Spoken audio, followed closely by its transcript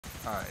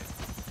All right.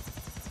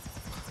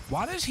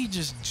 Why does he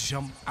just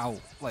jump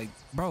out? Like,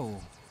 bro,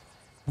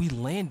 we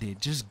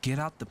landed. Just get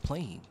out the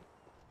plane.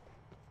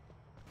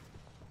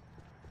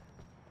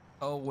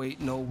 Oh wait,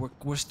 no,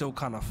 we're still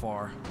kind of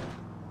far.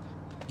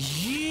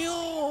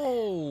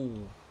 Yo!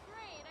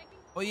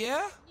 Oh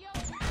yeah?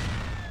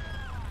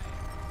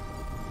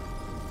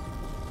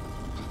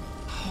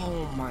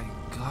 Oh my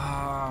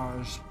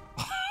gosh.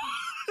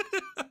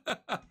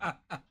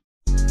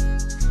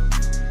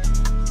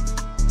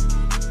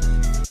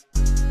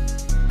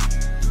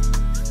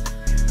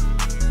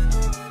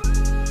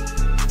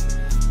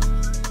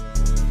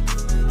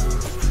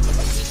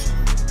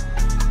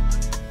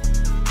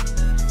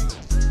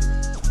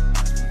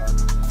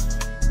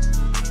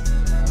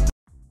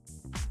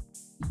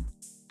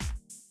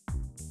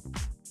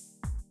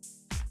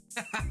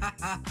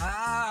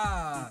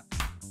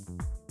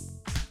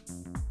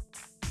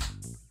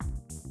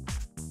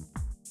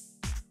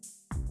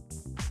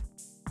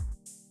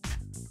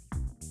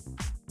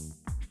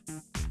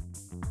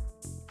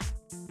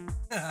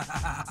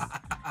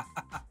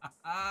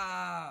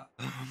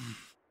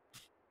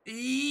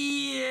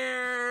 Yeah.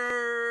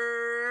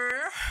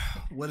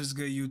 What is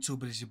good,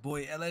 YouTube? It's your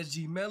boy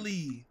LSG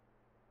Melly,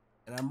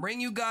 and I'm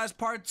bringing you guys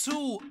part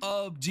 2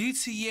 of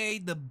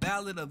GTA: The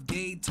Ballad of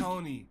Gay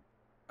Tony.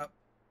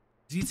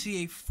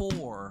 GTA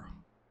 4,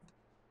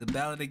 The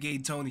Ballad of Gay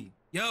Tony.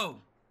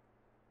 Yo,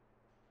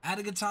 I had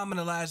a good time in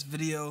the last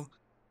video.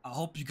 I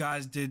hope you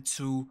guys did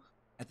too.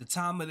 At the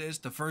time of this,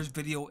 the first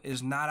video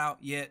is not out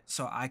yet,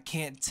 so I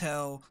can't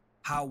tell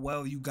how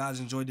well you guys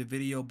enjoyed the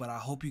video, but I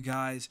hope you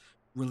guys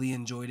really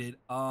enjoyed it.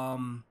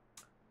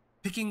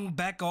 Picking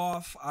back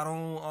off, I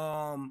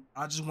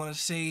just want to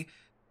say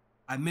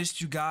I missed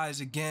you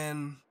guys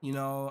again. You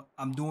know,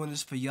 I'm doing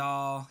this for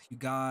y'all. You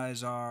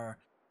guys are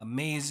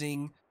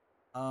amazing.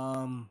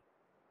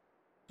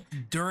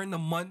 During the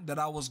month that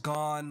I was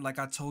gone, like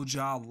I told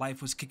y'all,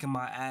 life was kicking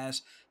my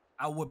ass.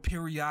 I would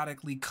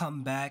periodically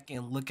come back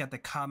and look at the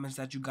comments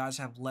that you guys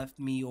have left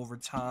me over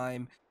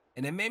time,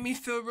 and it made me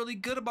feel really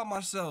good about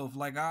myself.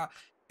 Like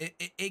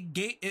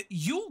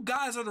you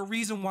guys are the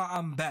reason why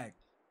I'm back,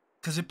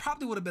 because it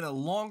probably would have been a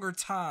longer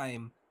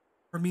time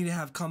for me to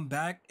have come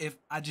back if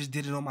I just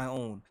did it on my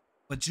own.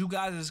 But you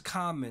guys'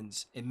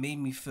 comments, it made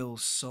me feel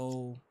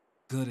so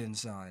good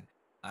inside.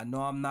 I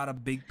know I'm not a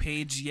big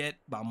page yet,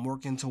 but I'm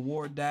working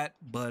toward that.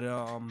 But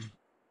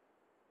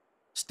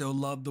still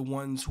love the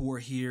ones who are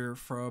here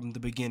from the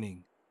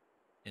beginning.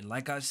 And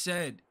like I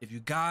said, if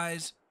you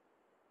guys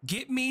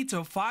get me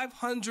to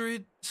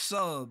 500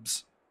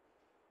 subs,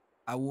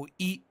 I will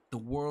eat the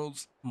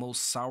world's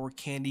most sour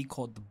candy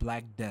called the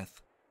Black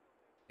Death.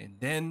 And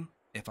then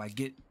if I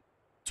get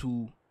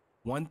to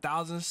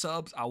 1,000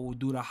 subs, I will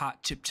do the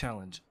hot chip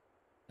challenge.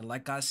 And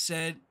like I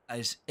said,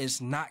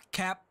 it's not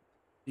capped,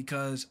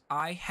 because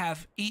I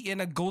have eaten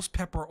a ghost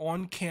pepper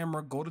on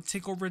camera. Go to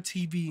Takeover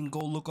TV and go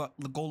look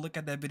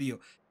at that video.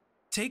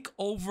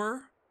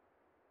 Takeover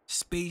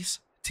space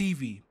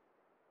TV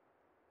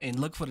and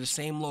look for the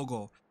same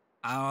logo.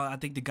 I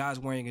think the guy's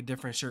wearing a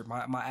different shirt.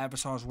 My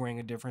avatar is wearing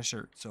a different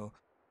shirt, so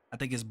I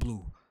think it's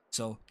blue.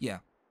 So yeah,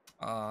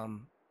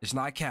 it's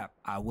not cap.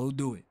 I will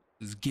do it.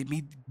 Just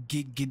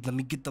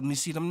let me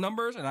see them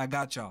numbers, and I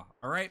got y'all.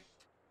 All right.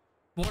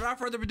 But without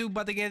further ado,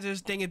 about to get into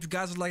this thing. If you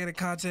guys are liking the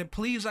content,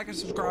 please like and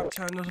subscribe,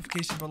 turn the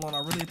notification bell on. I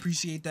really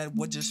appreciate that.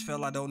 What just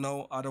fell, I don't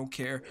know. I don't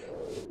care.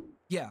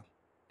 Yeah.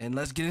 And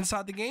let's get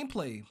inside the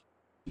gameplay.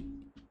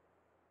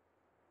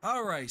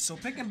 All right. So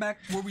picking back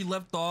where we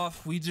left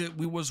off, we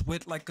was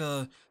with like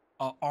a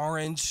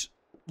orange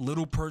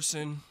little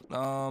person.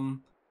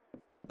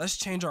 Let's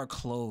change our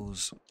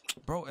clothes.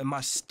 Bro, am I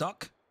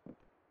stuck?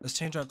 Let's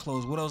change our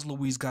clothes. What else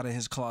Luis got in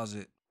his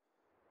closet?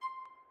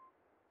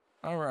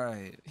 All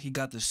right, he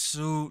got the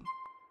suit.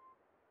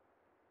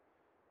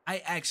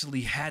 I actually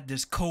had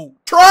this coat.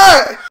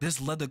 Try! This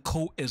leather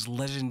coat is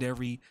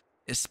legendary,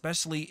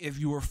 especially if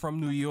you were from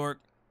New York.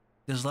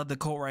 This leather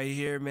coat right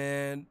here,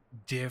 man,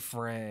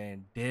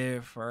 different.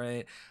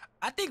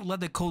 I think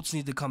leather coats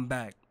need to come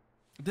back.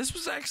 This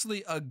was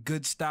actually a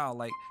good style.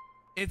 Like,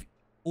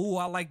 oh,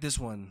 I like this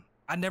one.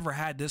 I never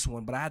had this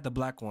one, but I had the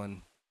black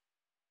one.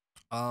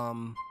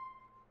 Oh,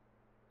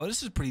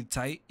 this is pretty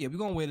tight. Yeah, we're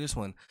gonna wear this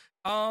one.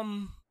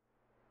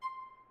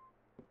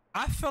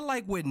 I feel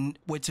like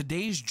with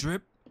today's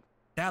drip,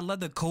 that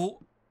leather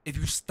coat, if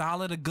you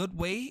style it a good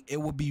way, it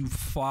will be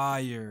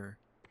fire.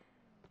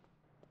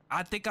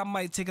 I think I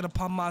might take it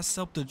upon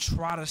myself to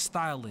try to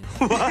style it.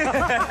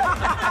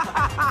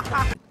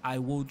 I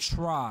will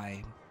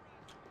try.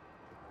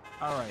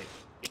 All right.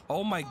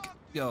 Oh my,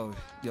 yo.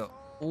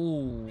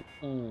 Oh,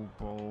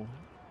 bro.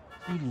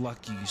 You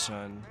lucky,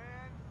 son.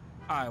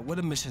 All right, where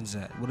the mission's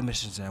at?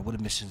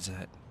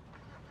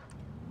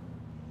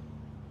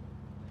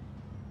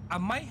 I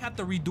might have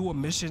to redo a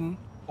mission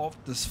off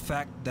this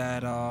fact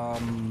that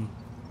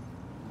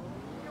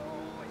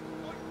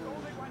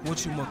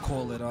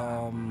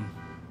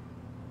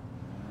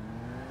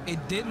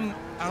it didn't.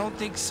 I don't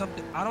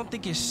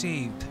think it's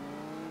saved.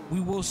 We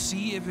will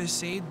see if it's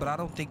saved, but I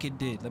don't think it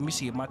did. Let me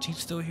see. Is my cheat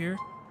still here?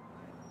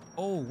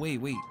 Oh, wait.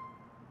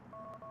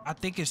 I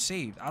think it's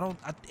saved.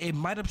 It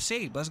might have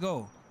saved. Let's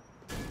go.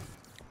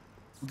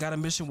 We got a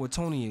mission with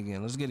Tony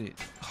again. Let's get it.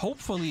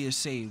 Hopefully it's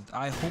saved.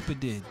 I hope it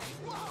did.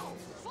 Whoa,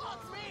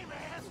 fuck me,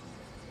 man.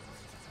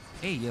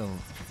 Hey, yo.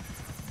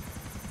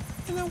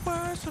 In the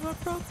words of a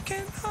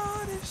broken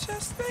heart, it's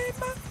just me.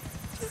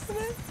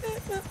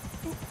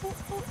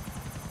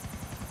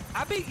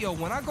 I be, yo,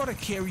 when I go to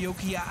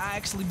karaoke, I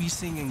actually be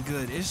singing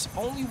good. It's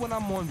only when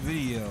I'm on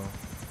video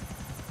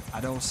I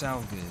don't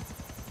sound good.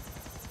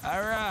 All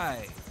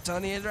right,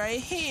 Tony is right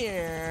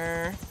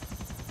here.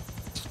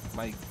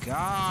 My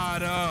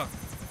God,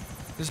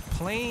 this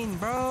plane,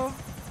 bro.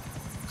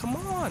 Come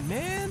on,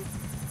 man.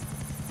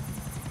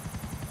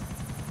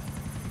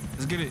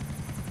 Let's get it.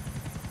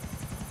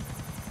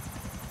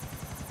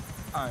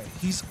 All right,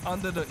 he's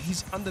under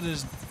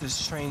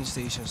this train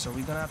station, so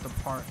we're gonna have to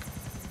park.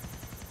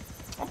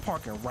 I'm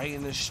parking right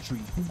in the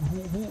street.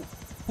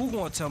 Who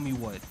gonna tell me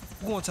what?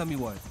 Who gonna tell me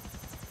what?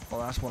 Oh,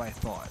 that's what I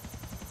thought.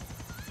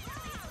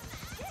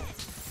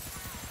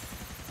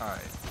 All right.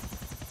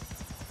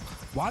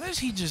 Why does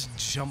he just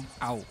jump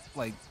out?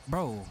 Like,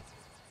 bro,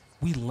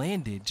 we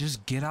landed.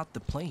 Just get out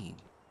the plane.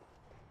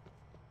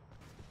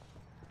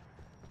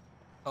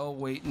 Oh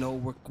wait,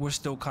 no, we're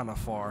still kind of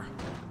far.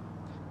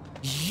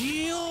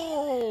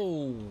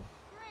 Yo!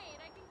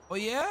 Oh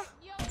yeah?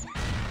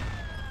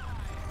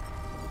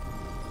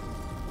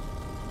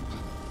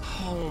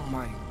 Oh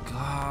my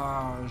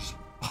gosh.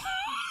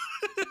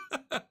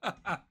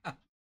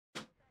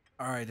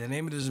 Alright, the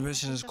name of this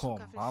mission is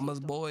called Mama's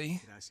Boy.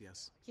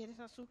 Gracias. ¿Quieres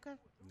azúcar?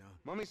 No.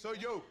 Mami, soy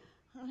yo.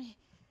 Ay,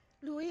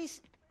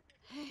 Luis.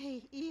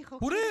 Hey, hijo.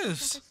 Who ¿quieres un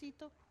this?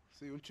 cafecito?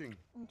 Sí, un ching.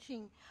 Un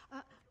ching.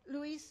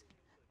 Luis,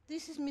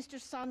 this is Mr.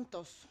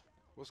 Santos.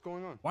 What's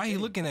going on? Why are you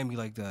looking at me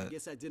like that?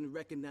 Guess I didn't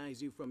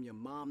recognize you from your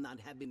mom not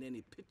having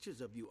any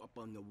pictures of you up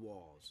on the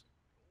walls.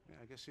 Yeah,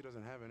 I guess she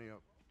doesn't have any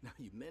up. Now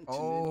you mention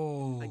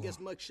Oh. it. I guess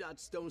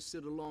mugshots don't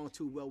sit along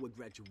too well with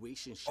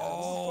graduation shots.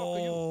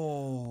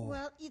 Oh.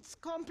 Well, it's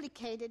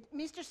complicated.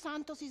 Mr.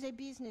 Santos is a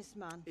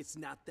businessman. It's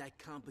not that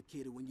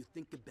complicated when you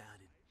think about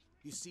it.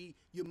 You see,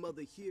 your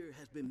mother here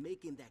has been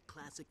making that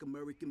classic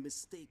American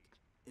mistake.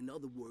 In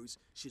other words,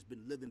 she's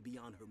been living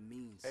beyond her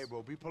means. Hey,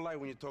 bro, be polite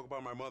when you talk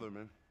about my mother,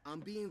 man. I'm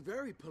being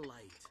very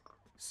polite.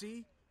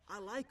 See, I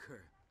like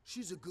her.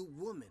 She's a good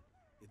woman.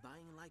 If I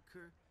ain't like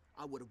her,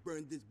 I would have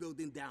burned this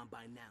building down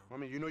by now. I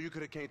mean, you know you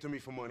could have came to me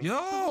for money.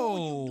 What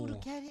would you do Yo.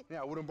 to get it?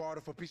 Yeah, I wouldn't borrow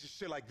it for a piece of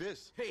shit like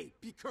this. Hey,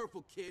 be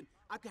careful, kid.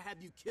 I could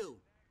have you killed.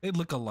 They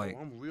look alike.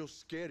 Oh, I'm real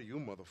scared of you,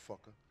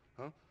 motherfucker.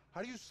 Huh?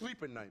 How do you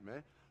sleep at night,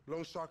 man?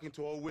 Loansharking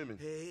to old women.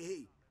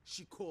 Hey,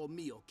 she called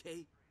me,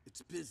 okay?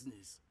 It's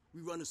business. We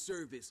run a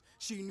service.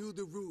 She knew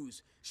the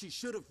rules. She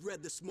should have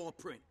read the small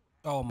print.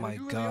 Oh my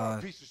You really are a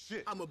God. piece of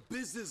shit. I'm a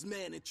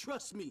businessman, and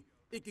trust me,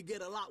 it could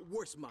get a lot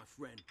worse, my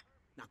friend.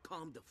 Now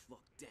calm the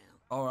fuck down.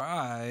 All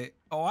right.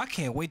 Oh, I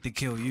can't wait to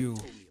kill you.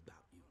 Told me about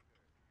you.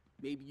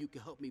 Maybe you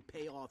can help me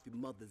pay off your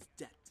mother's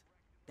debt.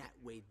 That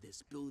way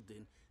this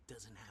building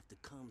doesn't have to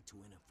come to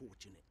an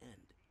unfortunate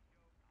end.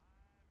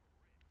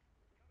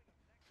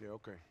 Yeah,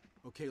 okay.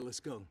 Okay, let's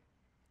go.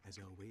 As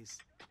always,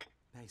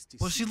 nice to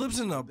Well, see she lives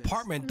you, in an Lopez.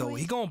 apartment though. He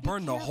Luis, gonna be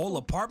burn the whole careful.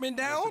 apartment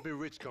That's down? a bit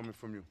rich coming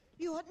from you.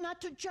 You ought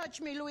not to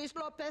judge me, Luis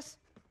Lopez.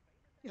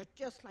 You're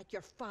just like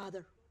your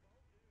father.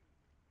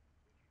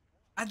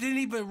 I didn't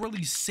even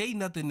really say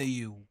nothing to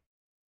you.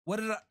 What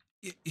did I?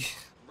 Red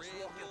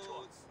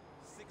hoods,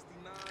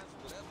 69s,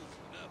 whatever's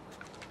whatever.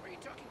 Who are you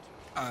talking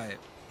to? All right.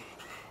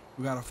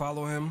 We gotta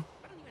follow him.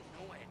 I don't even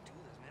know why I do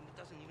this, man. It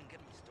doesn't even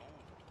get me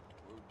stoned.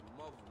 Word to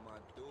mother, my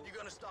dude. You're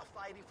gonna start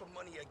fighting for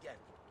money again.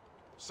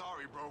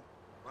 Sorry, bro,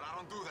 but I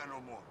don't do that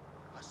no more.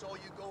 I saw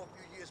you go a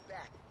few years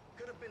back.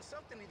 Could have been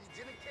something if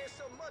you didn't care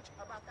so much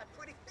about that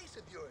pretty face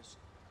of yours.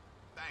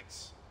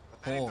 Thanks.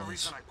 But that ain't the Pause.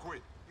 reason I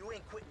quit. You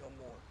ain't quit no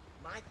more.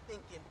 My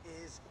thinking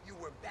is you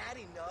were bad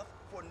enough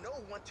for no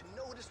one to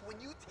notice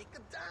when you take a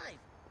dive.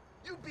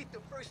 You beat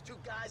the first two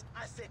guys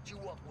I set you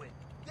up with.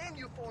 Then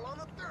you fall on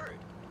a third.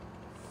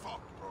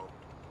 Fuck, bro.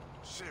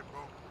 Shit,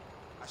 bro.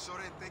 I sure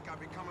didn't think I'd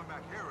be coming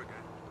back here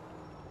again.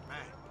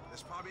 Man,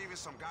 there's probably even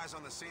some guys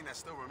on the scene that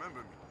still remember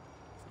me.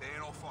 If they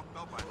ain't all fucked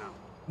up by now.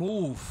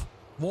 Move.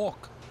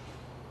 Walk.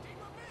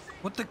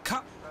 What the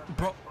cop?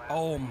 Bro.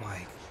 Oh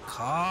my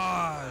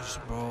gosh,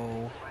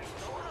 bro.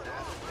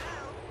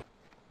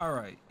 All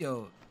right,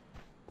 yo.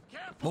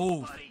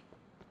 Move.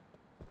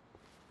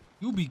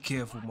 You be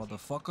careful,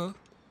 motherfucker.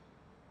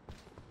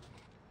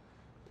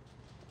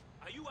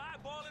 Are you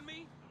eyeballing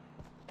me?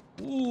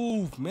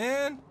 Move,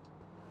 man.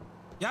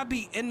 Y'all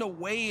be in the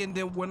way, and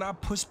then when I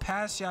push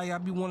past y'all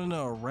be wanting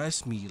to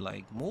arrest me.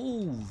 Like,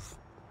 move.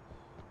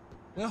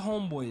 Where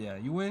homeboy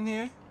at? You in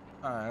here?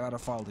 All right, I gotta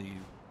follow you.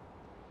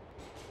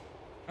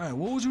 All right,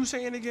 what was you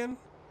saying again?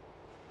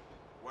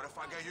 What if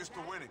I get used to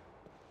winning?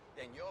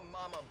 Then your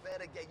mama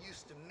better get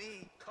used to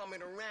me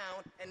coming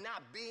around and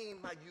not being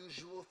my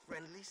usual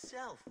friendly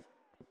self.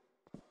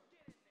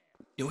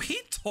 Yo, he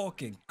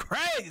talking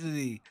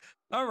crazy.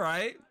 All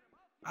right.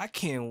 I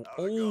can't.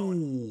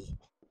 Oh.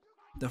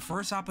 The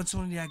first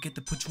opportunity I get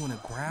to put you on the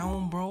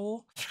ground,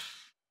 bro.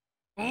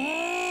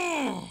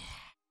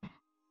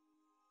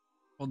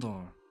 Hold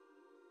on,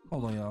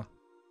 y'all.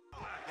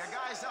 Your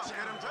guys up. Get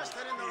him dressed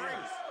in the ring.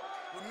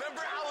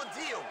 Remember our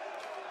deal.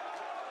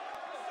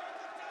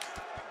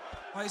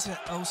 Fights in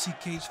LC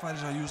cage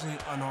fighters are usually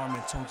unarmed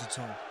and toe to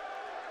toe.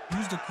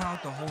 Use the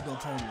crowd to hold the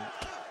opponent.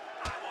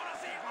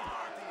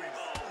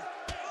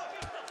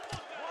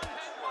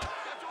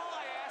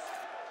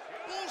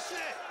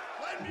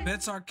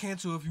 Bets are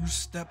canceled if you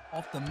step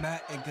off the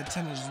mat and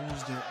contenders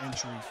lose their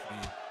entry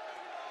fee.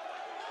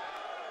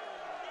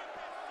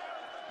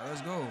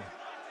 Let's go.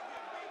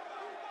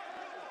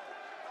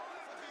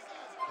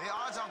 The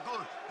odds are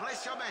good.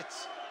 Place your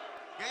bets.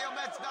 Get your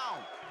bets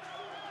down.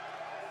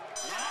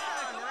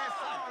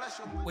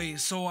 Wait,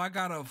 so I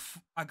gotta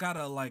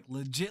like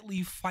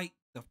legitly fight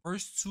the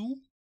first two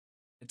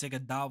and take a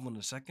dive on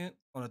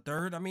the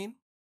third, I mean?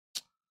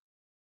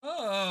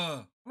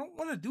 I don't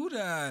want to do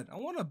that. I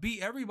want to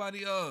beat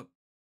everybody up.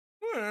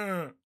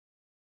 They're gonna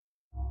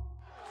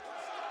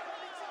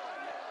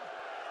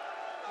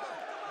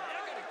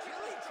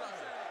kill each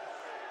other.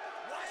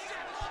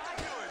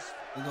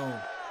 We go.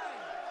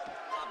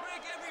 I'll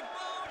break every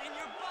bone in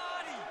your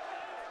body.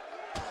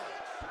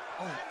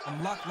 Oh,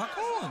 I'm lock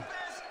on.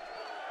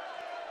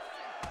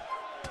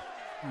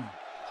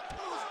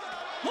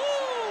 Woo!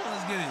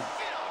 Let's get it.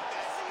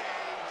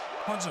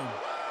 Punch him.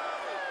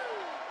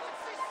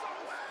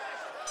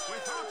 We're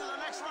through to the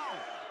next round.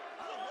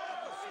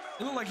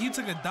 It looked like he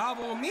took a dive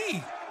on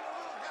me.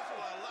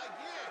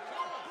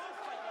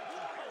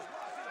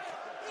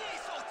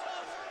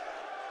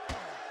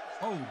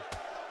 Oh.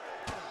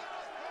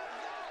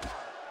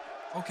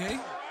 Okay.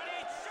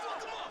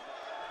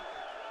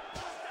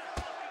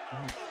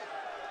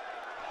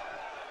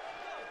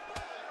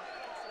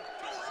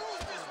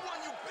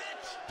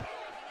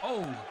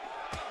 Oh.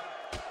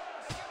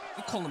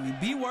 You calling me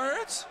B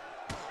words?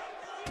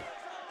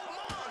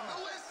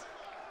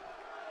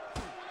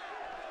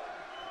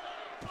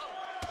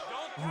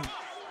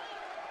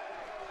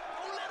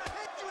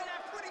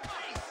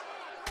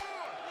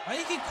 Why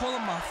you keep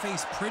calling my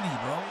face pretty,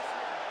 bro?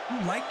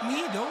 You like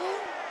me, dude?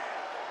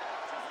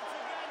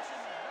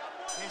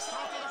 He's through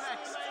to the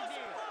next.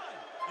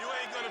 You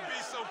ain't gonna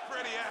be so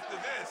pretty after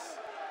this.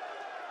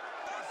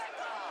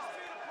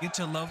 Get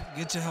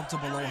your help to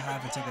below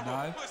half and take a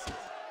dive.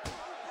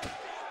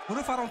 What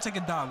if I don't take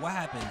a dive? What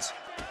happens?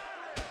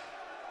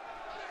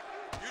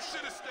 You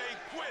should have stayed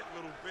quit,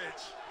 little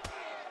bitch.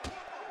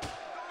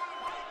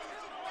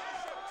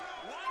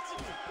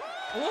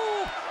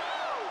 Ooh!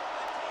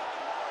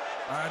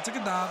 Alright, I took a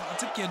dive. I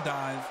took your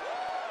dive.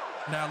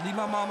 Now leave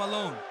my mom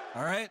alone.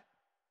 Alright?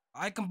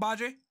 Ay,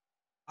 compadre.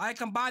 Ay,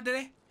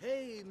 compadre.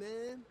 Hey,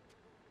 man.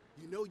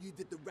 You know you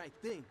did the right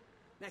thing.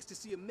 Nice to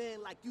see a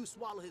man like you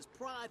swallow his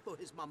pride for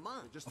his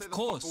mama. Just stay Of the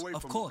course, fuck away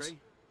of from course. him,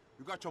 okay?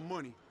 You got your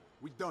money.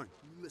 We done.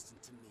 You listen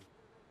to me.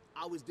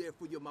 I was there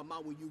for your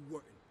mama when you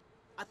weren't.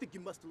 I think you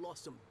must have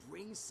lost some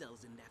brain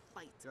cells in that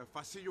fight. Yeah, if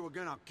I see you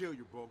again, I'll kill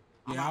you, bro.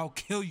 Yeah, I'll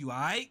kill you,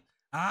 alright?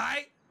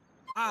 Alright?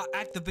 I'll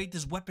activate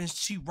this weapons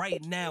cheat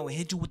right now and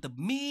hit you with the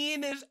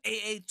meanest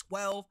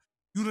AA-12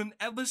 you done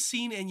ever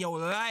seen in your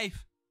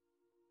life.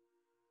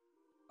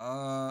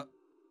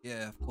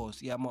 Yeah, of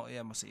course. Yeah, I'm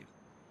gonna save.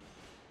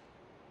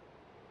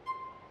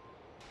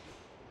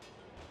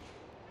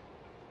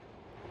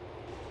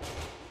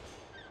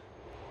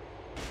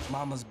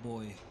 Mama's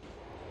boy.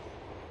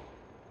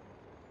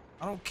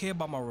 I don't care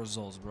about my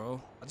results,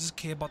 bro. I just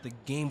care about the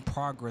game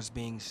progress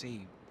being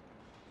saved.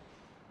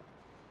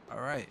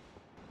 Alright.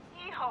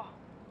 Hijo,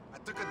 I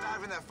took a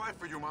dive in that fight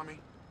for you, mommy.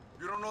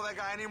 You don't know that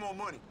guy any more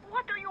money.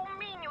 what do you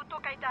mean you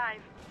took a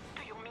dive?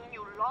 Do you mean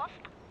you lost?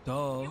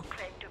 Duh. You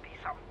claim to be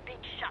some big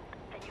shot,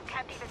 and you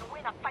can't even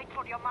win a fight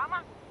for your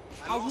mama?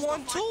 I lost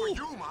won the fight too.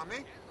 for you,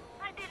 mommy.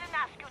 I didn't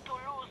ask you to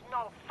lose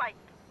no fight.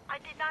 I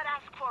did not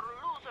ask for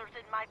losers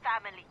in my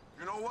family.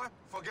 You know what?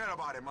 Forget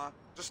about it, ma.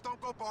 Just don't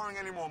go borrowing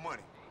any more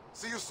money.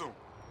 See you soon.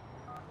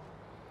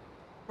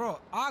 Bro,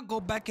 I'll go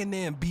back in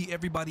there and beat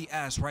everybody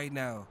ass right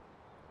now.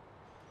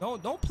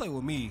 Don't play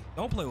with me.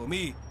 Don't play with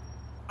me.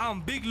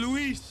 I'm Big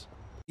Luis.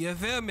 You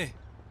feel me?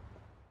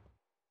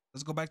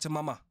 Let's go back to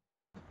mama.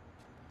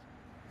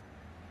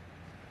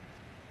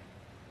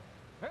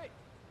 Hey.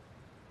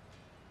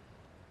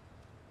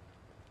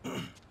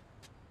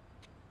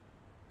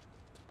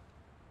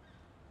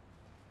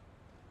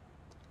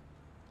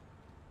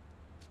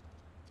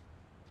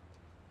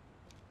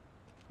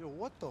 Yo,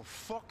 what the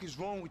fuck is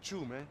wrong with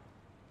you, man?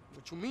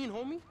 What you mean,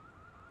 homie?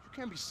 You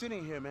can't be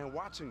sitting here, man,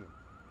 watching them.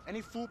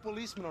 Any fool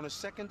policeman on the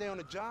second day on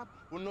the job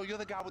will know you're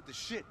the guy with the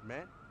shit,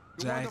 man.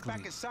 You wanna go Exactly.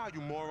 back inside,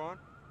 you moron.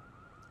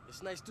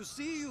 It's nice to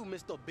see you,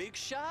 Mr. Big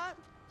Shot.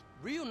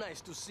 Real nice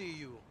to see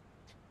you.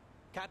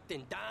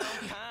 Captain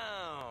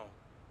Downtown.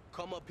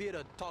 Come up here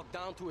to talk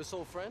down to his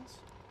old friends?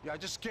 Yeah, I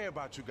just care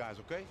about you guys,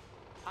 okay?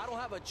 I don't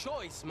have a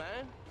choice,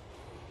 man.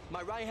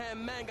 My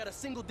right-hand man got a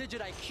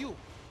single-digit IQ.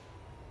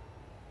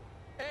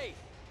 Hey,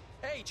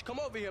 H, come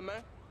over here,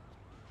 man.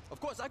 Of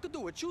course, I could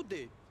do what you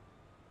did.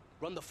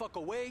 Run the fuck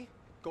away,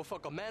 Go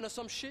fuck a man or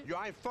some shit? Yo,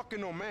 I ain't fucking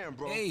no man,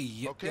 bro. Hey,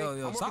 okay? yo, I'm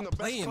working stop the best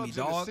playing me, clubs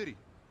in dog. the city.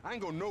 I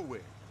ain't going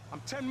nowhere.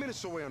 I'm 10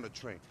 minutes away on the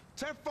train.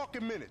 10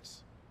 fucking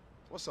minutes.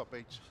 What's up,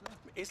 H?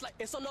 It's like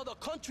it's another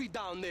country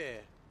down there.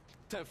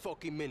 10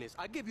 fucking minutes.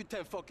 I give you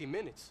 10 fucking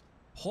minutes.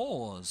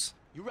 Pause.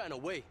 You ran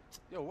away.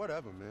 Yo,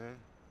 whatever, man.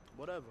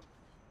 Whatever.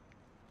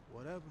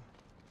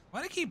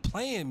 Why they keep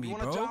playing me, You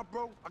want bro? a job,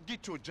 bro? I'll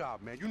get you a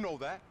job, man. You know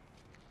that.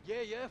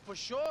 Yeah, for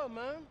sure,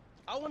 man.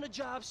 I want a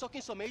job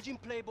sucking some aging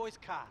playboy's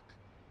cock.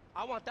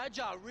 I want that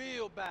job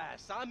real bad.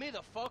 Sign me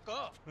the fuck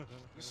up. You're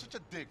such a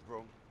dick,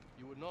 bro.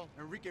 You would know.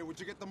 Enrique, would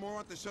you get the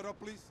moron to shut up,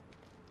 please?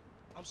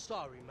 I'm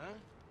sorry, man.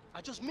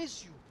 I just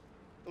miss you.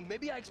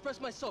 Maybe I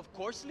expressed myself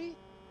coarsely,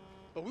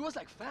 but we was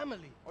like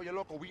family. Oh, yeah,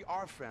 loco, we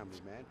are family,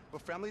 man.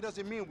 But family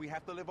doesn't mean we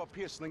have to live up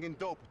here slinging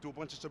dope to a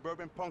bunch of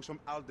suburban punks from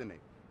Alderney.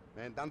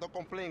 Man, dando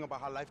complaining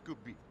about how life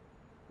could be.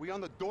 We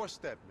on the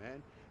doorstep,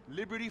 man.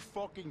 Liberty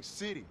fucking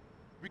city.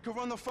 We could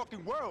run the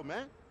fucking world,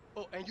 man.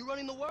 Oh, and you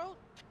running the world?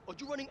 Or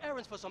you running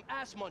errands for some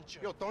ass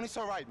muncher? Yo, Tony's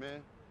all right, man.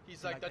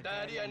 He's like the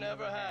daddy I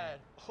never had.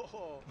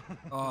 Oh,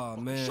 Oh,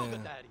 man. sugar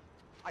daddy.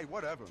 Hey,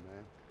 whatever,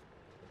 man.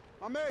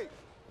 My mate.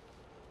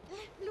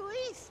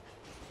 Luis,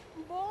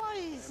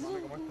 boys.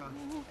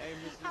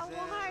 How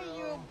are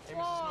you,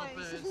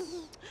 boys?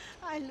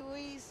 Hi,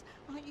 Luis.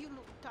 Oh, you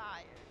look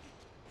tired.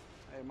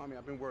 Hey, mommy,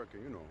 I've been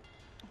working, you know.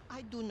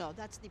 I do know.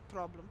 That's the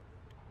problem.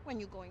 When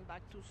you're going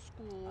back to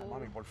school. Ay,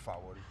 mami, por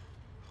favor.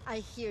 I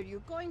hear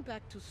you're going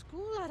back to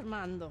school,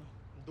 Armando.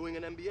 Doing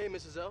an MBA,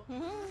 Mrs. L.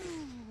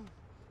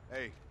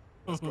 Hey,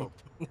 let's go.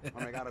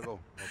 Mommy, gotta go.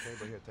 Okay,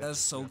 but here, take That's this.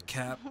 so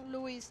cap.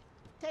 Luis,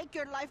 take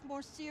your life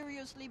more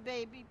seriously,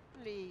 baby,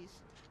 please.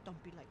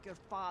 Don't be like your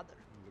father.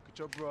 Look at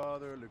your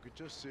brother, look at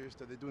your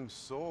sister. They're doing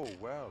so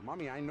well.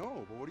 Mommy, I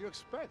know, but what do you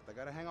expect? I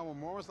gotta hang out with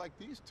morons like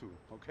these two,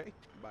 okay?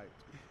 Bye.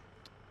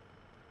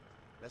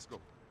 Let's go.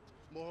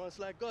 Morons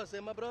like us,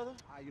 my brother?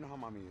 Ah, you know how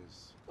mommy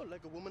is. Oh,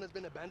 like a woman has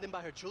been abandoned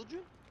by her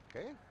children?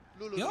 Okay?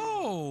 Lulu, Yo! I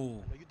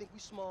know you think we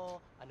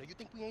small. I know you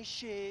think we ain't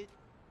shit.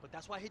 But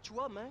that's why I hit you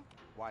up, man.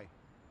 Why?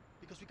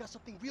 Because we got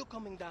something real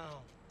coming down.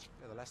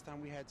 Yeah, the last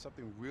time we had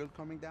something real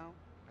coming down,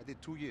 I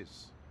did 2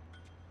 years.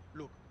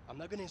 Look, I'm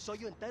not gonna insult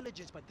your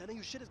intelligence by telling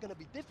you shit is gonna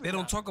be different. They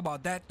don't now. talk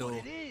about that, though.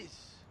 But it is.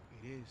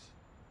 It is.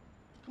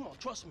 Come on,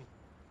 trust me.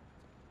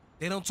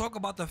 They don't talk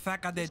about the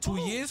fact I did 2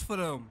 years for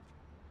them.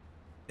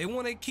 They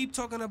want to keep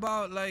talking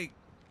about, like,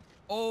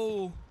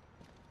 oh,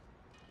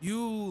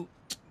 you,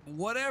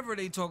 whatever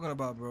they talking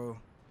about, bro.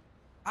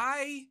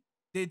 I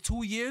did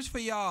 2 years for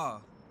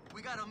y'all.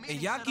 We got a meeting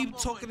And y'all set keep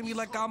up talking to me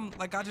like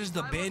I just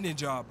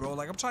abandoned y'all, bro.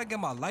 Like, I'm trying to get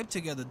my life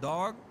together,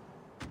 dog.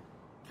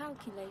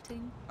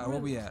 Calculating. All right, where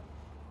we at?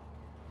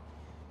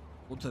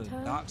 Go to the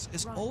docks.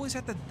 It's always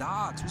at the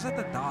docks. What's at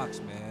the docks,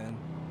 man?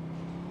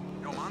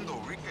 Yo, Mando,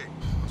 Enrique,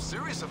 I'm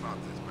serious about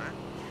this, man.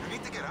 You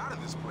need to get out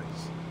of this place.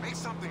 Make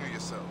something of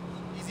yourself.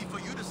 Easy for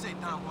you to say,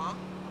 Don Juan.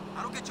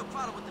 I don't get your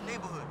problem with the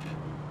neighborhood.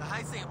 The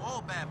heights ain't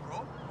all bad,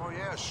 bro. Oh,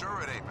 yeah,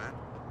 sure it ain't, man.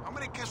 How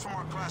many kids from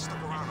our class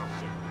stuck around up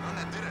here? None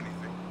that did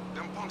anything.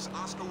 Them punks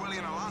Oscar, Willie,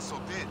 and Alonso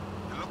did.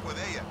 And look where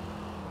they at.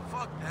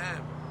 Fuck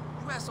them.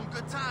 You had some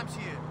good times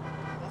here.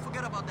 Don't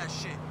forget about that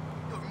shit.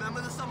 Yo,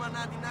 remember the summer of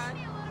 '99?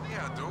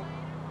 Yeah, I do.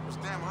 It was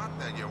damn hot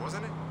that year,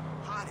 wasn't it?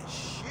 Hot as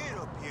shit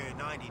up here in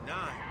 '99.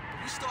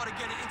 We started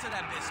getting into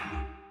that biscuit.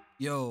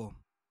 Yo.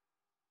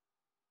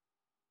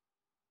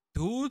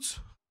 Dudes,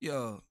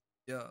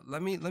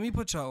 let me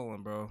put y'all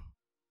on, bro.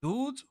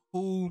 Dudes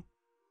who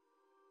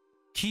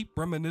keep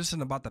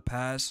reminiscing about the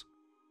past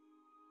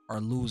are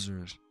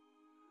losers.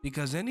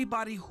 Because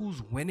anybody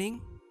who's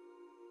winning,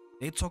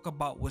 they talk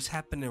about what's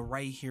happening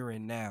right here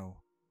and now.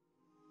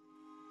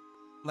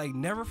 Like,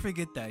 never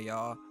forget that,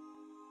 y'all.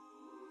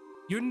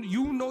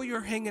 You know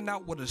you're hanging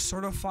out with a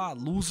certified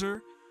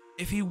loser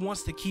if he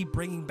wants to keep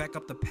bringing back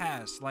up the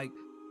past. Like,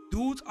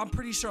 dudes, I'm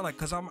pretty sure, like,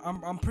 cause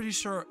I'm pretty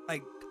sure,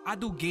 like, I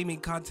do gaming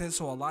content,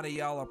 so a lot of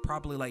y'all are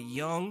probably like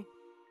young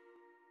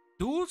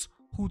dudes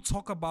who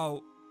talk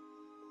about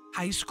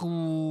high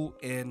school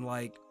and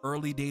like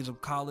early days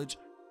of college,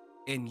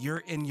 and you're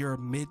in your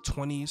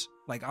mid-20s.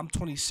 Like, I'm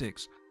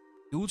 26.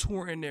 Dudes who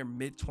are in their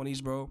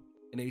mid-20s, bro,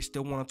 and they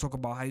still want to talk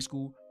about high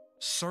school.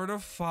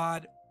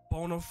 Certified,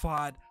 bona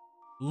fide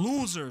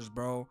losers,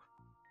 bro.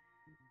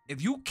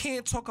 If you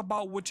can't talk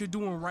about what you're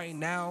doing right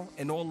now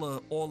and all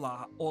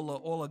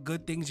the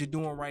good things you're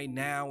doing right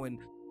now, and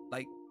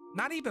like,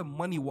 not even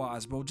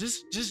money-wise, bro,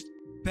 just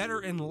better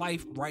in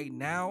life right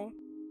now,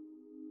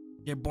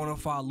 you're bona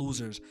fide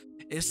losers.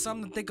 It's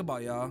something to think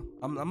about, y'all.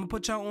 I'm gonna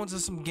put y'all onto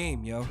some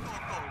game, yo.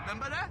 Oh,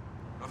 remember that?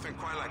 Nothing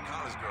quite like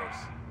college girls.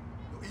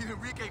 Yo, even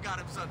Enrique got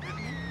him some, didn't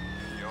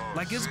he? Yo,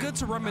 Like, it's shit. good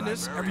to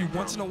reminisce every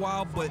once in a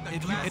while, but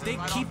if they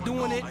keep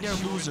doing it, they're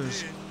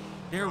losers.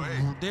 They're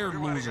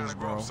losers,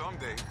 bro.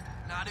 Someday.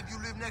 Not if you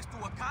live next to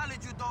a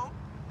college, you don't.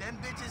 Them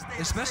bitches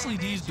stay Especially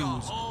the same these age your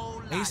dudes.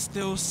 whole They life.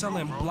 still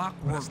selling bro, block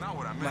but work. that's not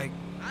what I meant. Like,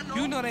 I know.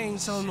 you know they ain't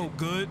selling no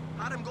good.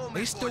 How them go They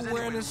make still boys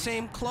wearing anyway? the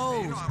same You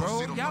clothes, know I don't bro.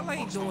 see them Y'all no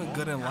ain't bucks no doing more.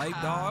 good in life,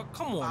 dog.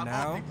 Come on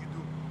now. think you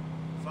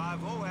do.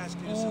 5-0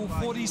 asking Ooh,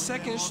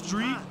 42nd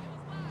Street.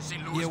 See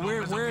Luis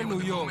we're Lopez up in here New with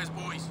the York. Gomez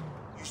boys.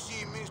 You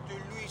see Mr.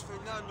 Luis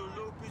Fernando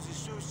Lopez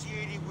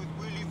associated with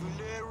Willie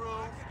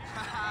Valero?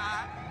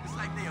 It's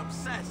like they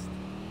obsessed.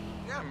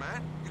 Yeah,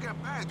 man. You get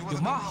bagged. You Yo,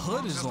 wanna my come hood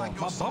up is just like off.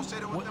 you're My bump-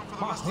 associated with what- them for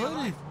the my rest of your hood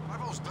life. is-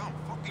 Five-O's dumb.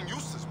 Fucking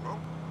useless, bro. No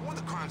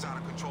wonder crime's out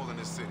of control in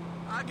this city.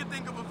 I can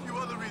think of a few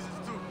other reasons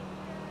too.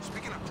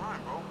 Speaking of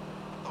crime, bro,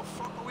 what the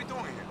fuck are we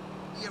doing here?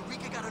 Yeah,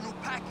 Rica got a new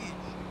package.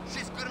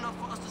 Shit's good enough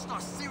for us to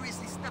start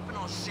seriously stepping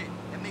on shit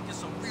and making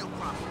some real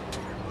profit.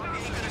 We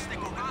ain't gonna stick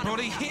around. Bro, if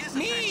they we got hit this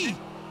me. attention.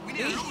 We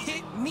need They to lose hit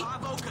it. me.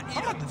 5-0 could I'm eat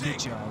about a to dick.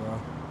 ditch y'all, bro.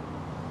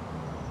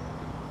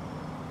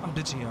 I'm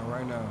ditching y'all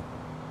right now.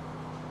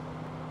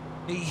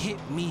 They hit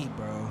me,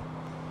 bro.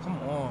 Come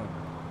on.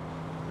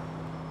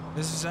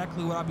 This is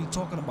exactly what I be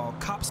talking about.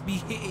 Cops be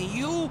hitting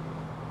you,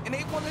 and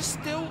they want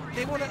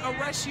to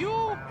arrest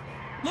you.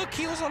 Look,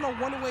 he was on a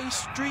one-way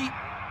street.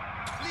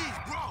 Please,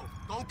 bro,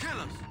 don't kill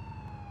us.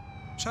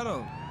 Shut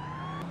up.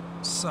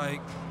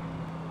 Psych.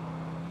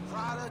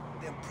 Product,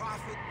 then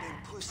profit, then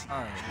pussy. All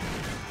right.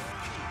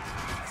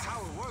 That's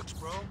how it works,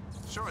 bro.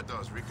 Sure it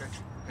does, Rica.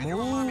 And you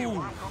remind me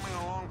why I'm coming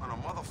along on a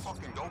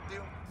motherfucking dope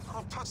deal? I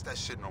don't touch that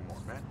shit no more,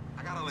 man.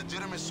 I got a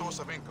legitimate source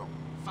of income.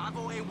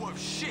 5-0 ain't worth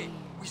shit.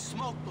 We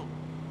smoked them.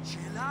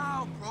 Chill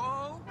out,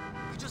 bro.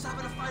 We just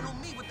having a final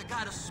meet with the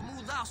guy to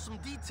smooth out some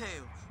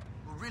details.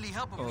 Will really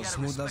help if we had a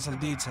Smooth out some respectable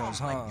details,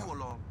 punk huh? like you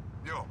along.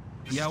 Yo,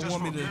 this Y'all is just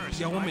want me for to appearances,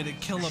 y'all want me right?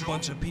 to kill You a sure?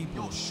 bunch of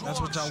people. Yo, sure,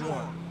 That's what y'all sure.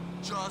 want.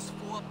 Just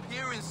for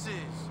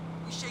appearances.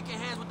 We shaking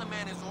hands with the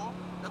man is all.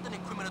 Nothing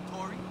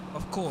incriminatory.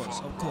 Of course,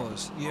 Fuck, of bro.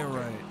 course. You're Okay,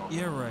 right. okay.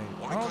 You're right.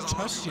 Only I 'cause don't love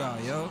trust you y'all,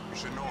 guys. yo. You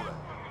should know that.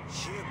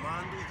 Shit,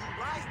 Mondo, you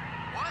right.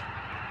 What?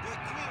 Big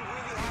Queen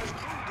really has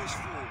groomed this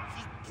fool.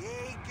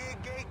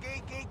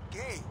 He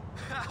gay.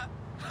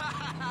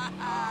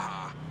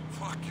 Ah,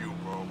 fuck you,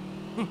 bro.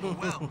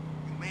 Well,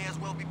 you may as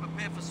well be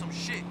prepared for some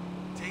shit.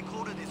 Take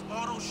hold of this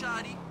auto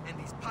shoddy and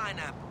these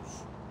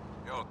pineapples.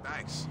 Yo,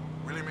 thanks.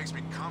 Really makes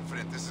me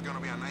confident this is gonna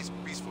be a nice,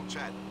 peaceful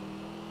chat.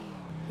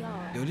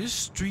 Yard. Yo, this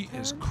street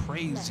is Turn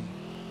crazy. left.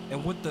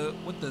 And with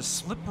the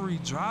slippery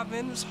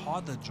drive-in, it's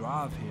hard to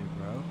drive here,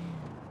 bro.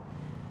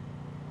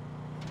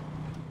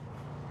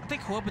 I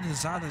think whoever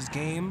designed this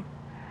game,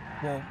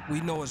 well, we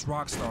know it's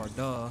Rockstar,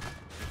 duh.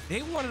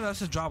 They wanted us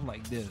to drive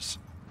like this.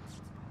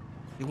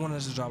 They wanted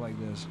us to drive like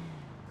this.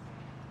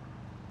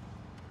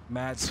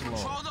 Mad slow.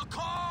 Control the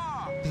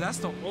car! 'Cause that's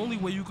the only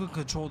way you can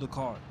control the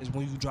car, is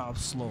when you drive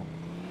slow.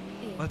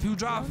 In But if you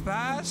drive 100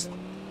 fast,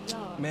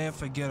 yards. man,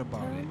 forget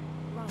about it.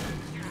 Turn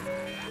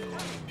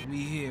right. We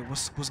here.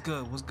 What's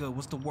good? What's good?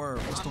 What's the word?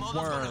 What's the My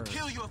mother's gonna word?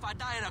 kill you if I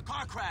die in a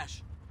car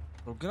crash.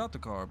 Bro, get out the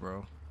car,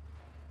 bro.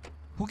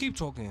 Who keep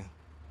talking?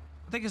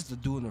 I think it's the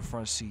dude in the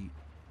front seat.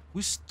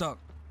 We stuck.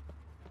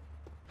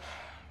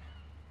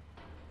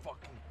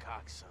 Fucking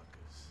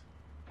cocksuckers.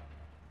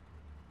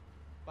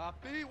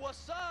 Papi,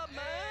 what's up, man?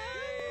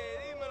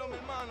 Hey, dímelo, mi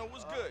hermano.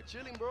 What's good?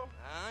 Chilling, bro.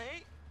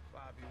 Aight.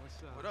 Bobby, what's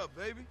up? What up,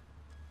 baby?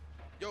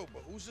 Yo,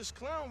 but who's this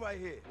clown right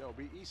here? Yo,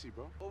 be easy,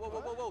 bro.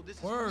 Whoa. This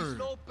is Word. Luis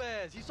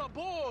Lopez. He's our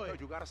boy. Yo,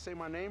 you gotta say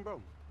my name,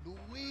 bro.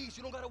 Luis,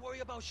 you don't gotta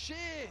worry about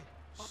shit.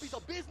 Papi's a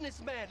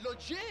businessman,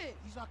 legit.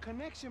 He's our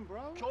connection,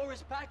 bro.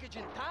 Purest package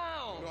in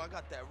town. You know, I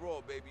got that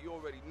raw, baby. You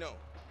already know.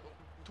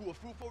 To a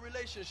fruitful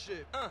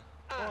relationship.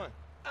 One.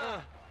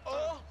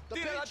 Oh, the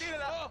Tírala, bitch.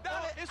 tírala. Oh,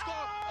 Dale. it's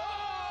gone.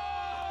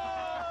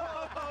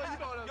 Oh, you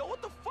know Yo,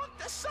 what the fuck?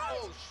 That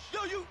sounds.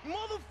 Yo, you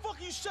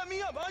motherfucker, you set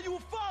me up, huh? You a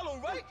follow,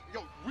 right?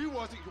 Yo, we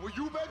wasn't. Were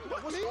you, baby?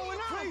 What's me? going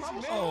on? Crazy, What's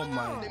man. Oh going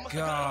my on? They must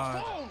have got our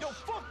God. phones. Yo,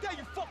 fuck that,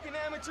 you fucking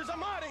amateurs.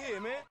 I'm out of here,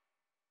 man.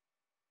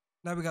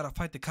 Now we gotta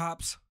fight the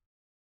cops.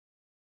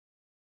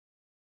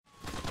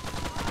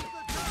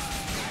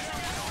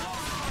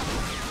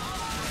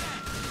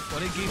 Well,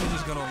 they gave me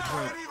this gun on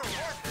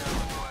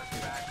break.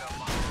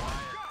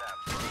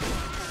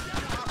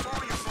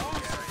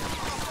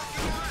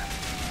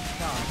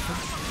 Nah,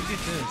 forget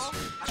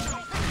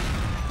this.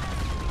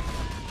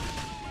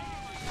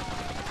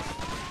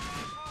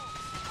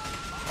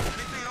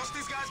 Anything else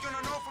these guys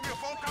gonna know from your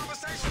phone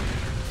conversation?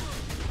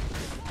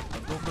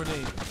 Go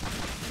grenade.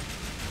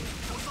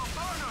 What's a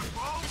burner,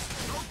 bro?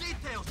 No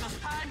details,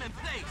 just time and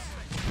place.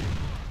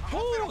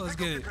 Ooh, let's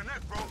get it.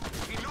 Connect, bro.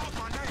 He knows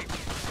my name.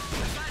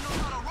 The guy knows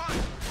how to run.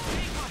 We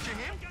ain't touching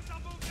him.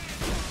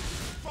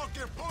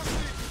 Fucking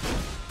pussy.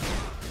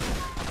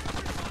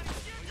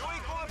 You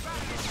ain't going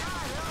back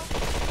inside, hell.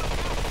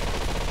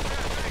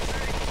 Yeah, thanks,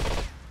 Eddie.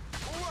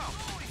 Who else?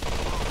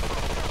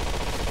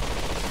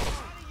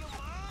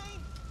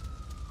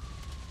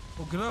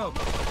 Oh, get up.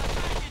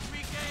 Package,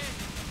 Rican.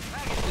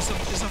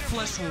 It's a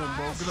flesh wound,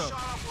 bro. Get up.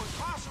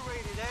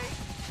 Incarcerated, eh?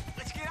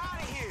 Let's get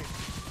out of here.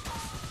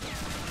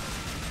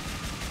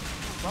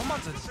 Bro, I'm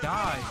about to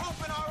die.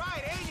 Coping all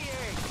right, ain't he?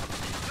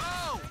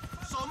 Yo,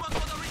 so much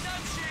for the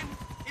redemption.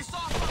 It's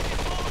all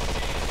fucking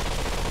bullshit.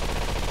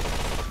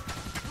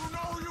 You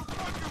know who you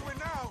fucking with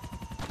now.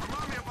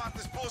 Remind me about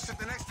this bullshit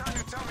the next time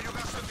you tell me you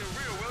got something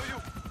real, will you?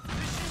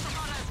 This shit's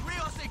about as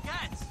real as it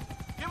gets.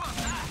 Give us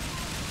that.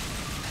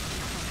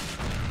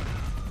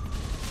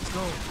 Let's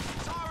go.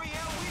 Sorry,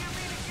 El, we didn't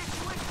mean to get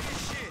you into this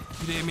shit.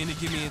 You didn't mean to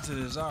get me into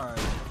this. All right.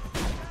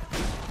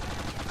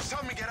 Just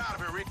help me get out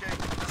of here, Rique.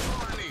 That's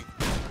all I need.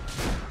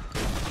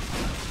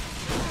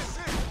 That's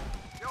it.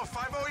 Yo,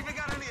 5-0 even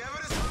got any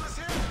evidence on us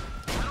here?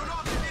 I don't know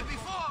if they did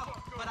before,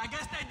 but I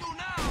guess they do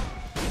now.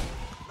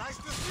 Nice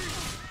to see you.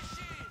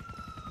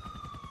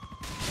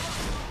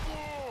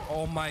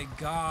 Oh my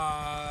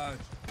God.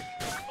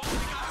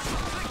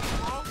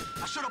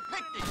 I should have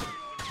picked it.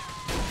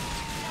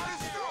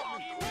 Crazy.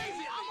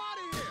 I'm out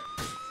of here.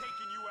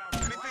 Taking you out.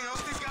 Anything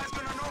else these guys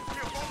gonna know from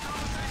your phone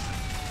conversation?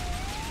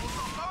 What's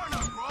up, burn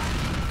up, bro? I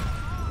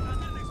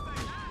didn't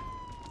expect that.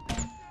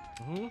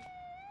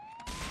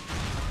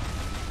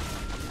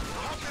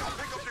 I hope they don't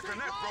pick up the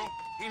connect, bro.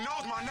 He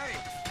knows my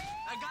name.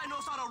 That guy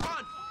knows how to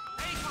run.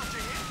 They ain't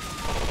touching him.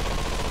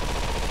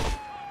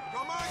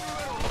 Come on, you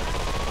little.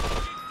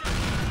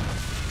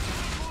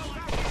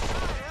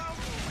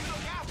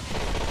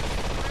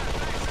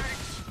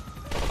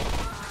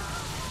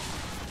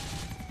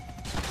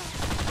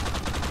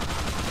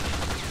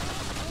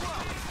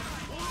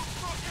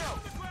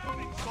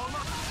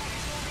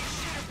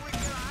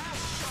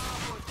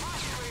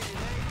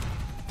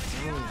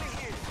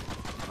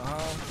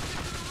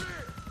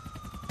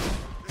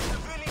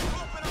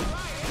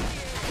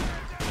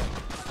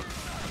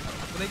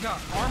 They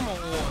got armor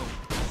on.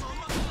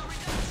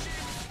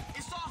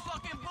 It's all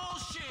fucking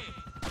bullshit.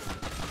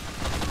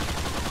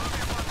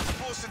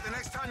 Bullshit. The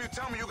next time you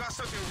tell me you got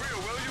something real,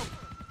 will you?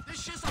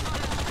 This shit's about as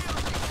real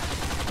as it gets.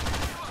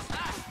 What's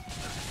that?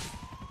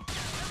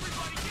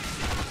 Everybody get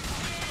down.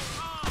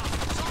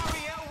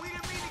 Sorry, El. We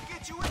didn't mean to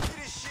get you into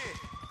this shit.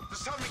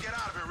 Just help me get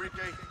out of here,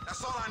 Rique.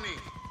 That's all I need.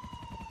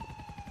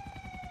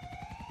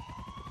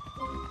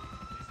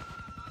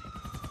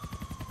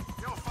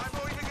 Yo,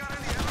 5-0 even got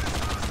any evidence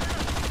on us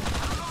there? I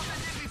don't know if they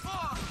did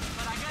before,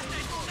 but I guess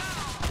they do now.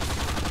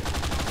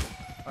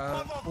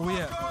 Where we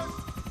at?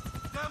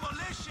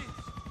 Demolitions.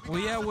 Where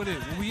we at with it?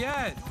 Where we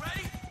at? You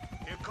ready?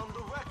 Here comes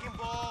the wrecking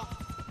ball.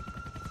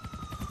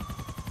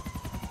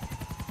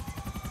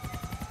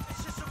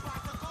 It's just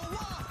about to go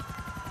up.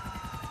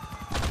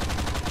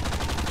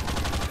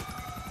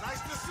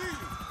 Nice to see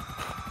you.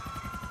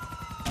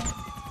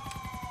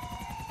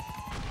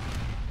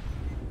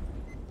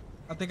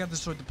 I think I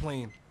destroyed the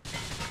plane.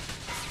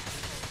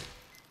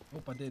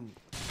 Hope I didn't.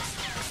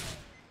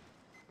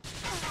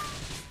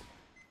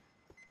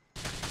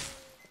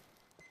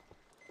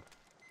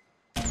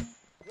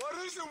 What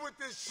is it with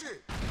this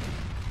shit?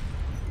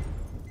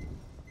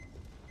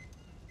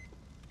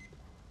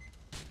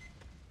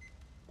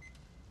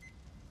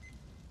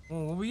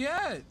 Oh, where we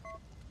at?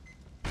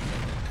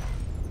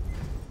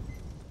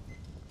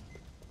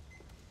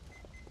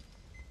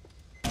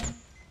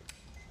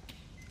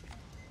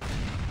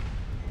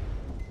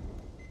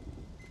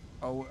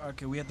 Oh,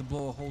 okay, we have to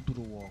blow a hole through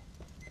the wall.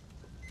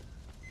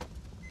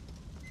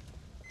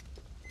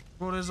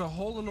 Bro, there's a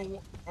hole in the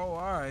wall. Oh,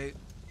 alright.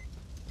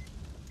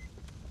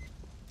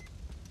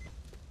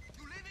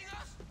 You leaving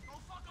us?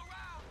 Don't fuck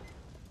around.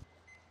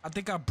 I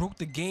think I broke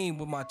the game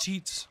with my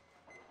cheats.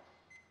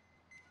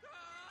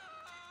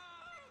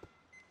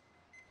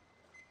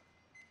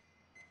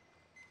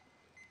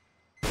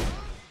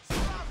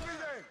 Stop me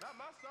then. Not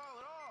my style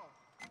at all.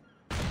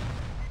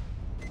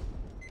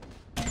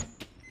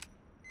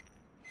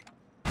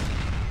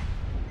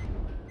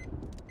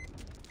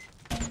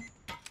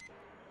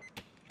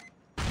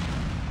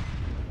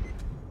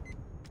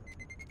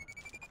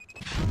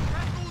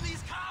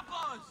 These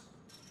coppers.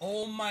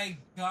 Oh my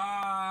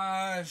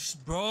gosh,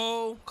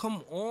 bro.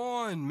 Come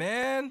on,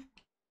 man.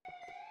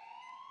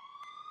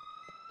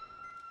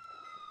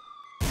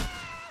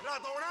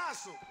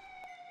 Ladronazo.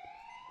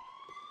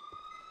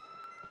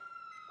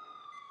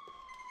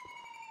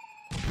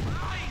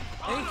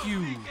 Thank you.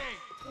 We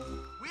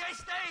ain't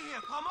staying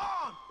here. Come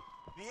on.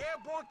 The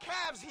airborne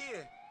cab's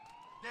here.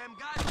 Them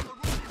guys on the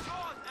roof is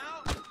yours,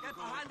 Al. Get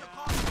behind the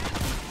car.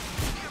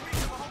 Here,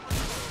 Rico, we're hoping.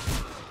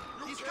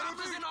 These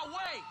cops is in our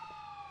way.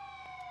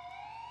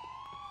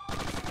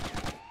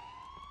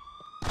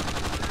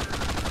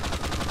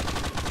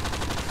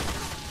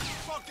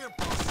 Fucking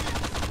pussy.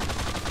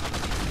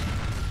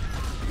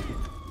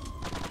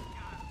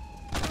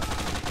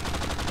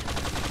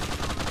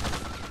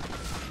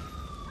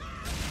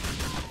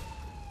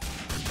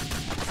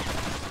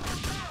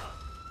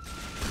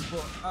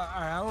 Well,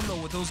 I don't know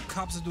what those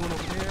cops are doing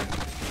over there,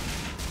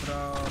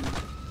 but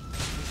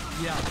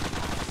yeah.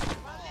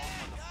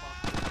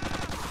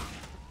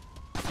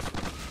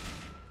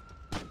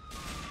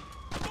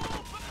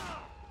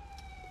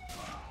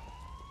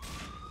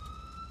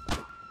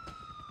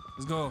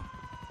 Let's go.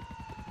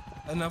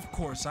 And of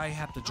course, I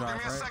have to drive,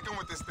 Give me a right? second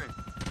with this thing.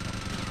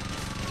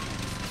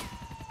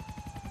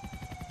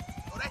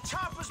 Oh, that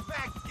chopper's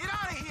back. Get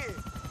out of here.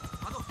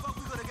 How the fuck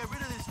we gonna get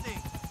rid of this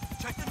thing?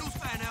 Check the news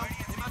fan out.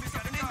 There might be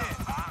something in there.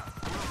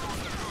 Who knows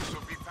what the news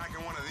will be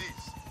packing one of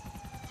these?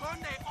 Turn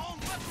their own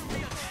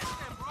weaponry against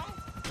them, bro.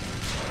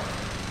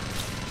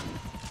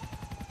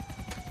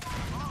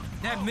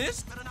 That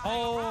missed?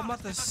 Oh, I'm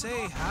about to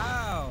say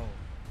how.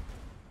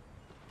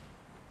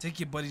 Take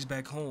your buddies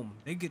back home.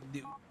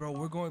 Bro,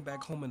 we're going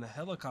back home in a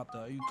helicopter.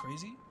 Are you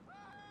crazy?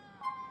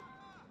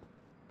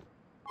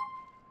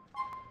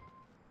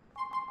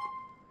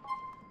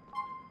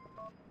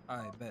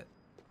 I bet.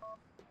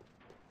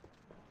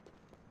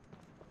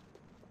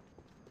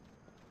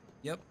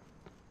 Yep.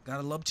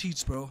 Gotta love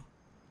cheats, bro.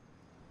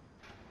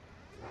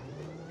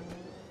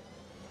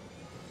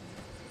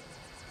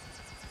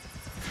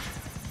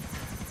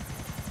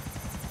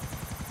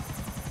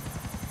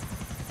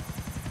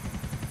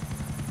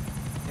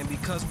 And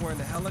because we're in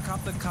the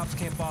helicopter, cops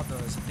can't bother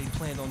us if they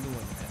planned on doing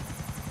that.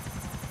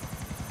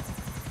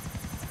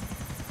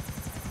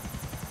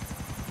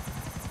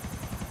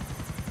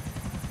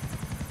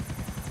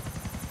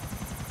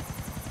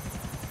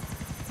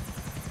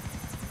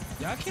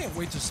 Yeah, I can't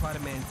wait till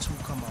Spider-Man 2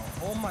 come out.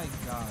 Oh my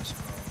gosh,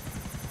 bro.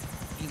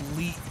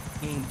 Elite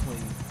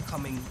gameplay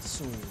coming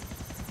soon.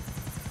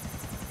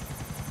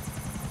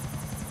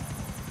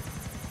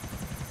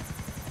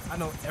 I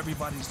know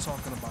everybody's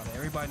talking about it.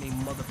 Everybody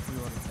named Mother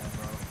pre-ordered that,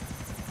 bro.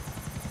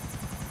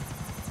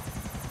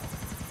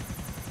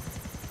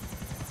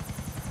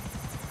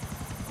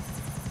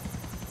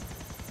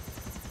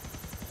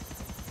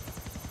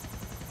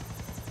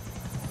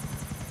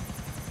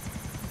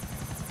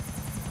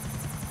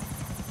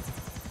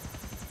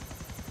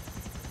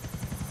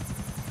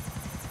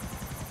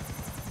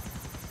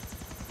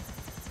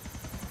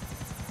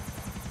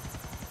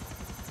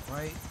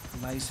 Right?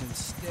 Nice and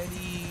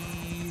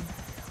steady.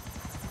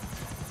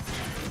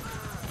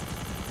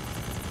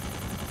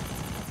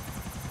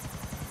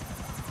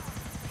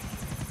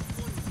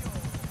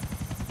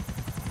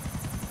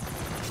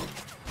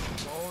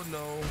 Oh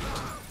no.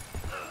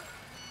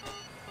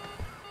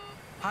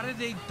 How did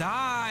they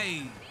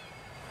die?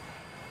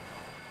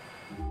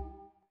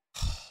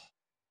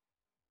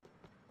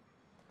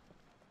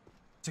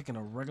 Taking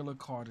a regular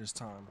car this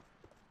time.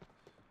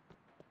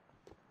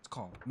 It's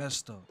called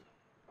messed up.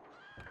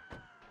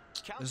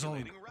 It's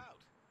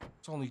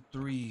only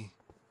 3.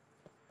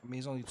 I mean,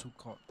 it's only 2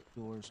 car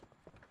doors.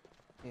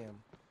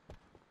 Damn.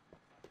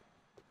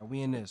 Are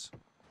we in this?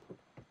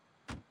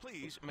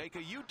 Please make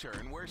a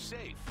U-turn where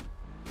safe.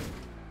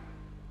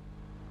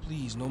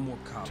 Please, no more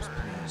cops,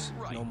 please.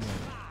 Right. No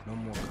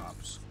more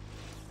cops.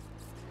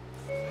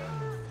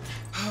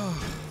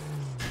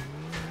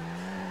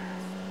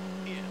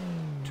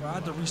 Bro, I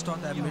had to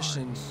restart that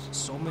mission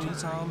so many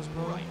times,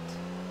 bro. Right.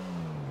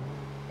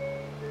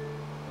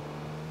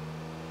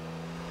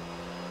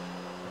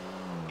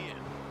 In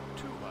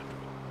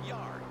 200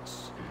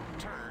 yards,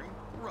 turn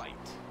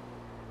right.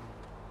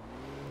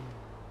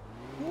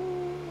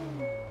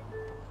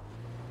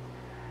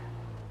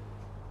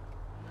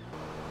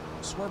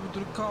 Swerving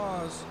through the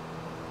cars.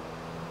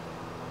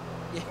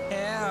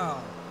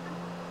 Yeah.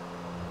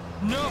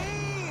 No.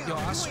 Damn, Yo,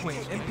 I swear,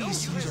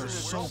 NPCs are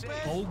so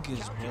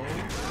bogus, bro.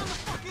 On the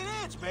fucking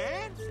edge,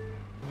 man.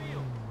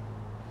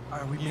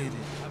 Alright, we made it.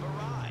 Have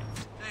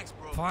arrived. Thanks,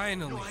 bro.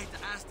 Finally. You know, I hate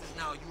to ask this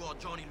now, you all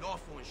Johnny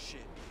Lawful and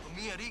shit. But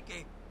me and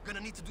Enrique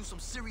gonna need to do some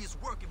serious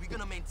work if we're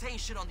gonna maintain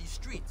shit on these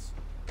streets.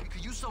 We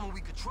could use someone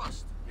we could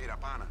trust. Mira,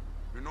 pana.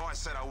 You know I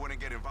said I wouldn't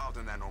get involved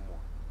in that no more.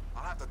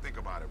 I'll have to think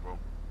about it, bro.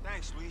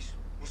 Thanks, Luis.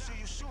 We'll see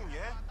you soon,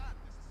 yeah?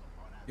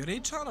 Yo, they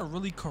trying to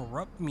really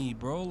corrupt me,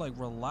 bro. Like,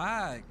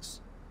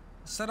 relax.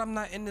 I said I'm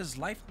not in this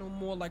life no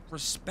more. Like,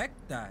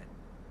 respect that.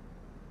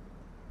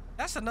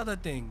 That's another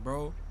thing,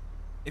 bro.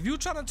 If you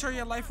trying to turn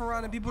your life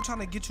around and people trying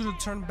to get you to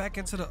turn back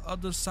into the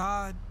other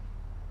side,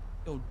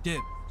 yo,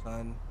 dip,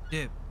 son.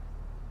 Dip.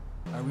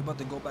 All right, we about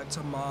to go back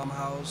to mom's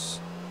house.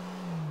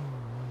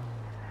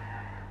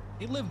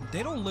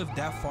 They don't live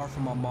that far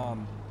from my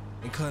mom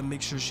and couldn't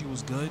make sure she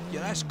was good.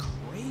 Yeah, that's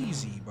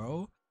crazy,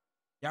 bro.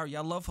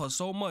 Y'all love her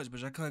so much, but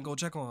y'all couldn't go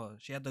check on her.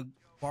 She had to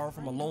borrow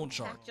from a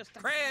Loanshark.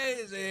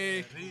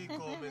 Crazy.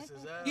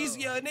 He's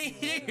and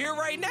they're here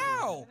right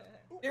now.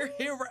 They're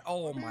here right.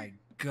 Oh my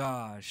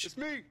gosh. It's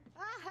me.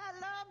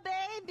 Hello,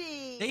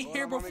 baby. They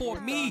here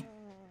before me.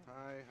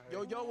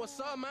 Yo, what's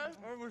up, man?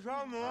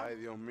 Ay,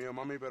 Dios mío,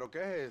 mami, pero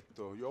 ¿qué es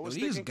esto? You always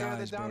These taking care of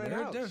the guys, down bro, and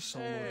out. they're so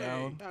low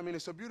down. I mean,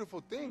 it's a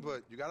beautiful thing,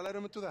 but you gotta let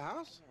them into the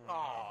house.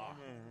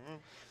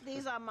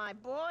 These are my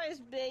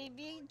boys,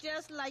 baby,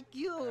 just like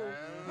you.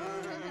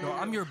 No,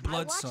 I'm your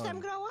blood I watched son. them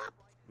grow up.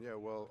 Yeah,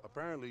 well,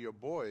 apparently your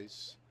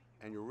boys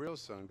and your real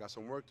son got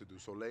some work to do.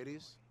 So,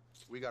 ladies,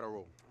 we gotta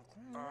roll.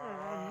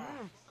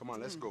 Come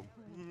on, let's go.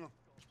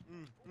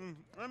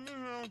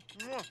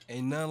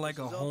 Ain't nothing like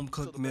a home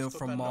cooked meal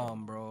from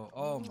mom, bro.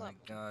 Oh my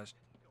gosh.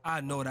 I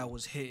know that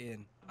was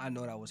hitting. I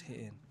know that was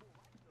hitting.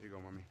 Here you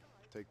go, mommy.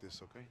 Take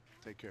this, okay?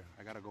 Take care.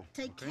 I gotta go.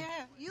 Take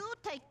care. You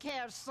take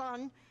care,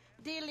 son.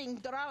 Dealing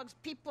drugs,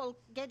 people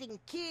getting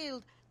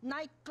killed,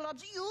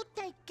 nightclubs. You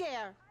take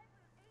care.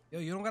 Yo,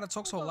 you don't gotta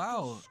talk so Go to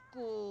loud.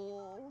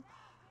 School.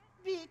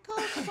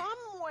 Because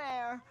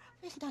somewhere.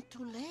 It's not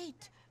too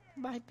late,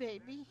 my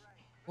baby.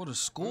 Go to I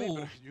school.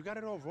 mean, you got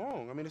it all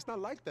wrong. I mean, it's not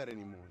like that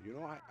anymore. You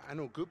know, I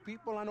know good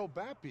people, I know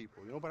bad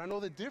people, you know, but I know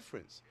the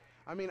difference.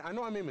 I mean, I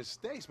know I made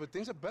mistakes, but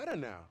things are better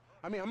now.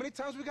 I mean, how many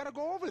times we gotta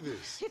go over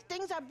this? If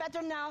things are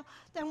better now,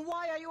 then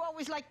why are you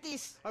always like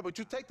this? Right, but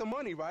you take the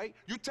money, right?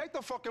 You take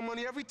the fucking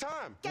money every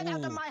time. Get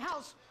out of my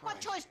house. What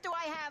choice do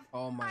I have?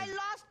 Oh, my. I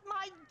lost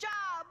my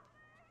job.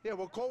 Yeah,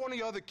 well, call one of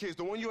your other kids,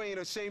 the one you ain't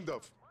ashamed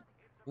of.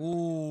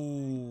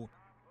 Ooh.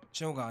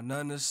 She don't got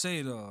nothing to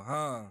say though,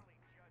 huh?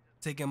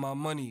 Taking my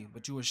money,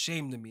 but you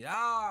ashamed of me.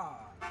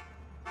 Ah.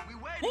 We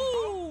waiting,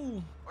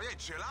 Ooh. Oh, yeah,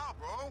 chill out,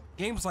 bro.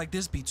 Games like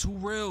this be too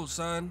real,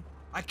 son.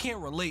 I can't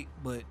relate,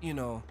 but you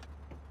know,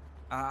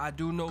 I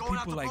do know Going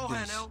out people to like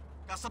Bohan, this. El.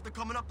 Got something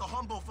coming up the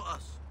humble for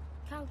us.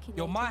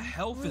 Yo, my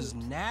health is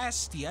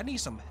nasty. I need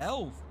some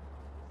health.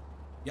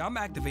 Yeah, I'm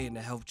activating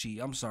the health cheat.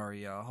 I'm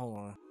sorry, y'all. Hold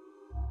on.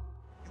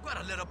 You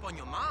gotta let up on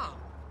your mom.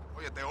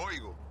 Oh, yeah, te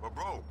oigo. But,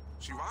 bro,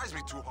 she rides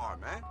me too hard,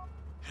 man.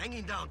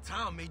 Hanging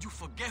downtown made you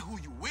forget who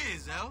you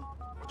is, El.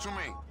 What you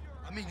mean?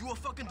 I mean, you a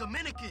fucking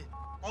Dominican.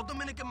 All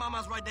Dominican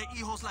mamas ride their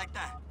hijos like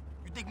that.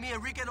 You think me and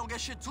Enrique don't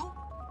get shit too?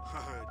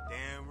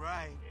 Damn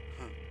right.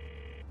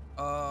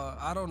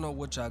 I don't know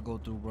what y'all go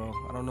through, bro.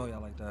 I don't know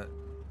y'all like that.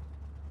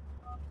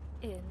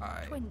 In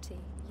 20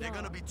 There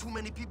gonna be too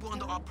many people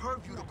under our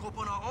purview to cope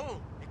on our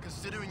own. And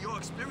considering your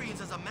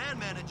experience as a man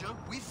manager,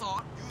 we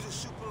thought You're a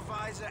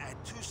supervisor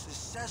at 2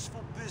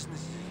 successful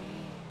businesses.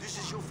 This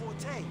is your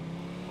forte.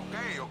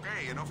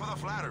 Okay, enough of the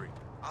flattery.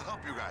 I'll help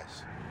you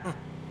guys.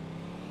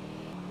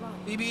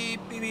 Beep,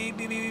 beep, beep, beep,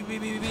 beep, beep,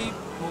 beep, beep, beep.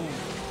 Boom.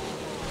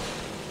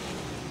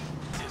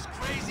 this is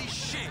crazy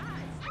shit.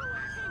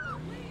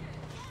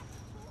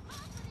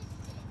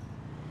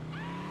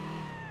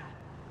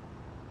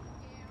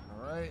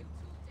 All right.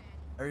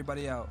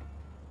 Everybody out.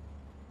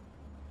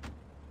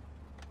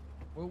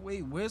 Well,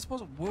 wait, where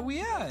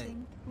we at?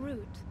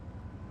 Route.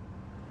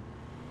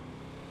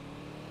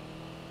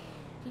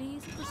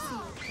 Please proceed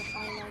to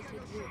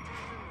highlighted route.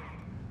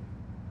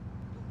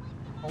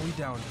 Are we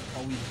down?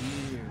 Are we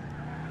here?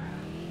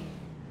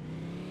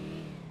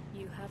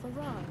 You have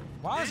arrived.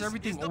 Why is This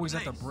everything is the always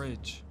at the place.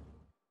 bridge?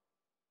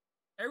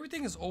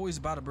 Everything is always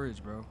by the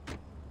bridge, bro.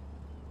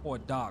 Or a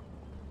dock.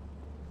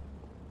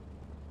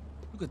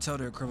 You could tell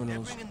they're They're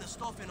criminals. bringing the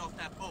stuff in off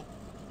that boat.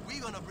 We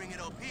gonna bring it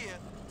up here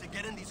to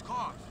get in these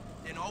cars.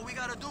 Then all we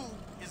gotta do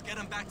is get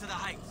them back to the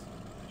heights.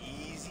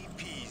 Easy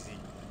peasy.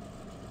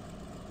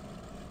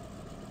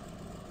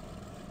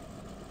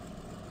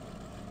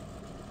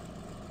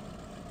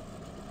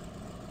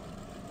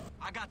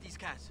 I got these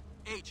cats.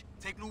 H,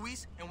 take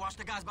Luis and watch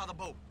the guys by the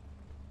boat.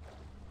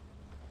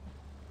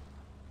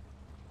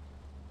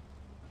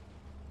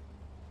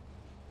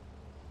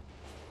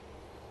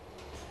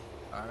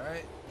 All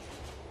right.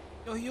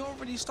 Yo, he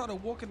already started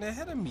walking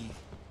ahead of me.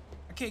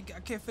 I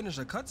can't finish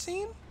a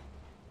cutscene.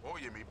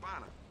 Oye, mi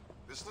pana.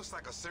 This looks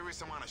like a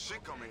serious amount of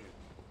shit coming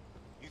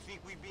in. You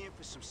think we be in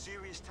for some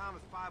serious time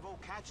if 5-0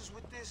 catches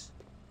with this?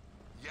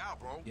 Yeah,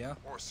 bro. Yeah.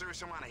 Or a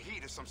serious amount of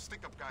heat if some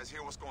stick-up guys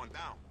hear what's going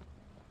down.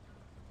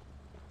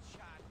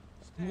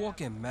 You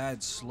walking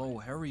mad slow.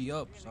 Hurry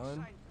up,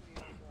 son.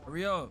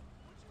 Hurry up.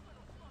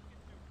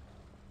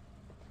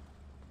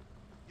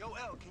 Yo,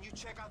 El, can you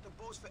check out the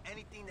boats for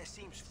anything that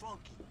seems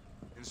funky?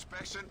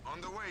 Inspection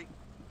underway.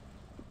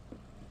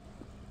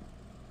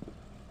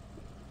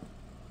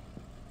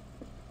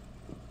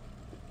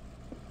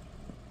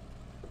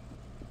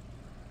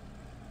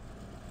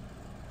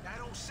 That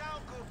don't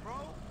sound good,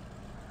 bro.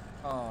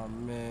 Oh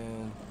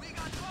man. We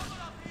got trouble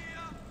up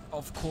here.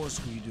 Of course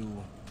we do.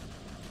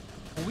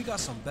 But we got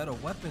some better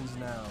weapons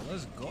now.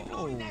 Let's go. Keep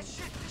loading that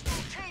shit. This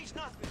don't change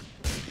nothing.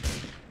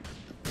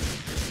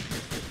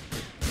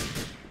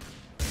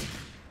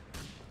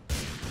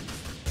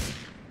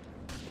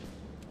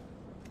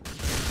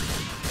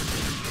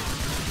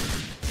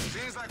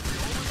 Seems like we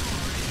always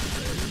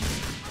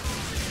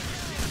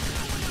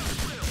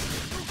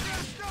You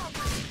can't stop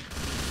us!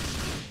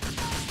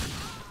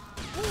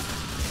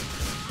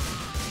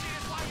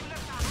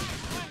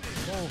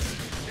 Oh.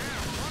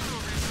 Damn, run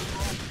over here,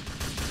 bro.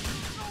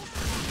 No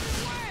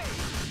fucking way!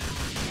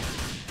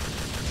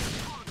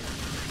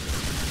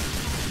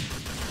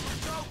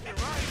 Joking,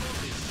 right?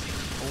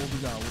 Oh, what we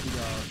got? What we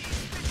got?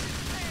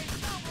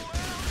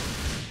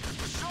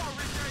 For sure,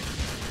 Ricky.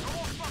 No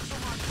more fucks on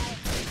my crew.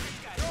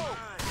 Yo,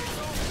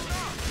 hold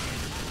up.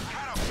 I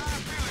had a bad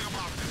feeling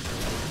about this.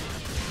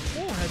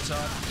 Oh,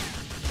 headshot.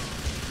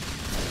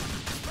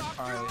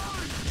 All right.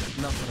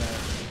 Enough of that.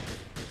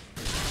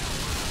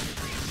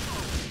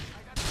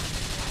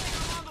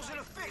 Armando's in a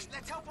fix.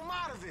 Let's help him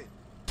out of it.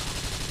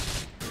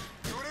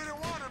 You didn't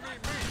want to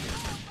meet me.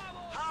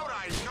 How'd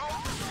I know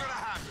this was gonna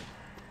happen?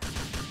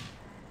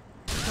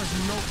 Because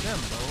you know them,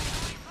 bro.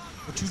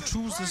 But you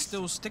choose to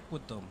still stick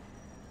with them.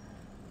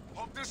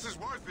 Hope this is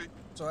worth it.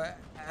 So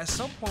at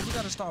some point, we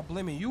got to start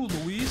blaming you,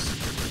 Luis.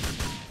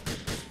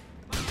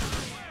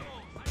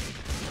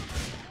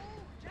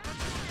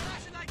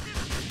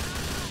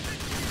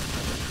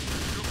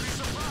 You'll be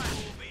surprised.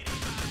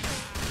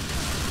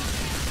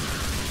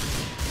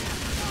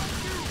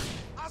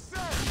 I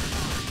said,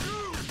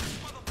 you.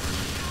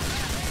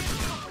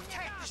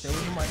 Stay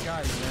with my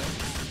guys, man.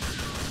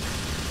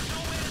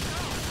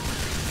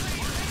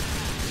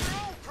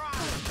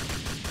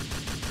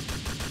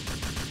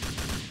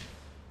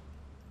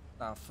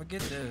 Nah, forget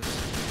this.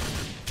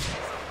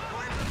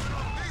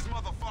 These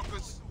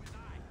motherfuckers.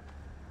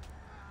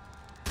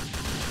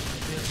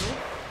 Here too?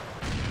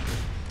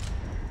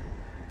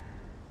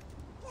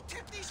 Who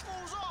tipped these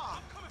fools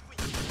off? I'm coming for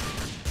you.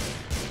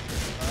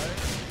 Alright.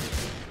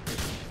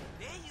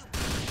 There you go.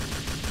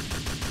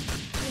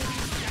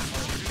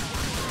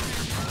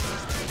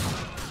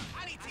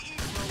 I need to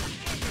eat, bro. We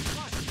can't get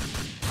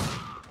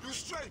flushed. You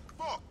straight,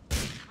 fuck.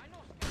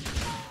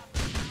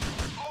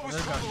 Oh, Always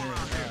they got trouble this.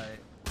 around here. Alright.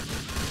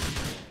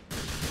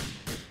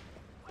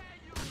 Where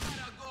you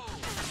gotta go?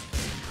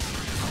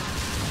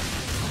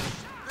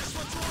 This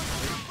what you want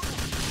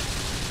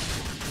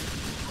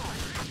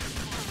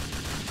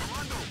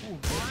Commando,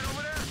 right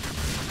over there?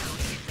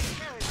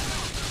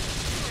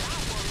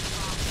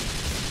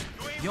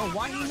 Yo,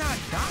 why he not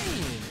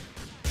dying?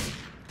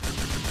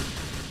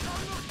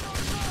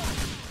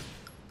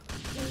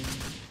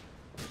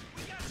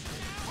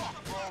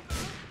 Fuck, bro.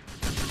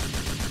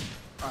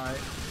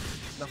 Alright,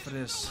 enough of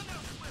this.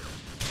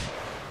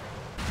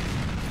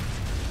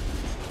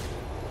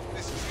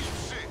 This is cheap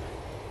shit.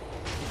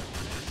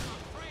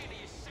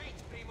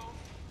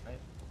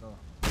 Alright, go.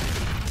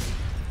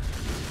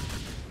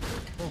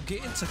 Bro,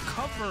 get into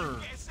cover.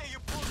 Can't say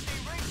your post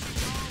ain't racing,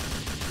 bro.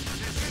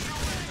 This is your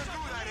way to do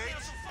that,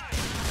 H.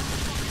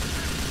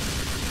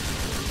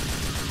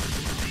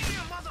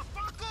 Damn,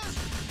 motherfuckers!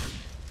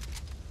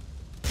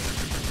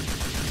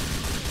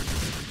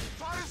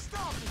 Try to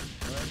stop it.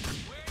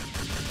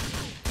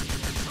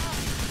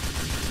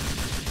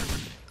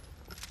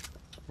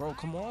 Bro,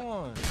 come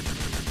on.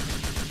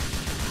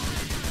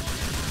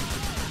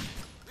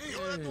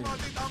 Hijo de tu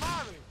maldita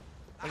madre.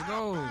 I Let's have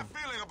go. a bad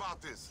feeling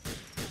about this.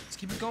 Let's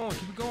keep it going,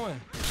 keep it going.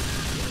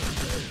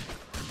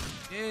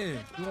 Yeah,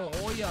 you want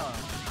all y'all.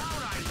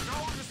 How'd I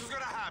know this was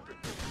gonna happen?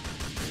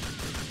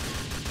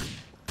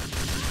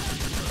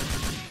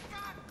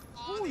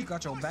 Ooh, you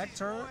got your back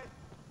turned.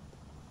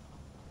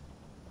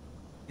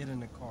 Get in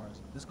the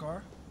cars. This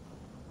car?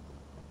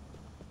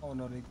 Oh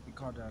no, the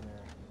car down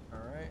there.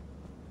 Alright.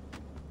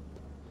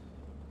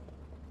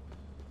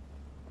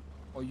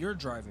 Oh, you're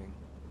driving.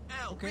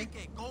 El, Okay.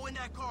 Rique, go in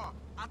that car.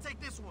 I'll take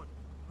this one.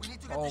 We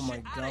need to get Oh this my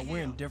shit out god, of we're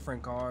here. in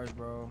different cars,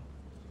 bro.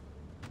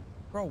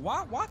 Bro,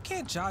 why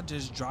can't y'all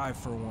just drive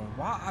for one?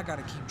 Why I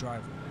gotta keep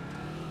driving?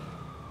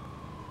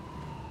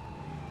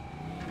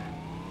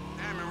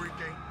 Damn,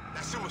 Enrique.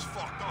 That shit was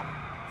fucked up.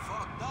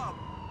 Fucked up?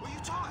 What are you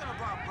talking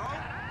about, bro?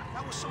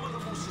 That was some of the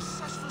most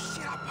successful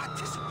shit I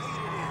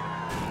participated in.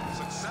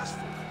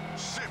 Successful?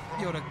 Shit, bro.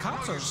 Yo, the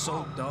cops I know are you so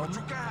slow, dumb. But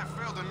you can't have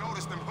failed to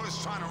notice them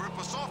hoods trying to rip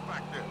us off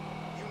back there.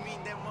 You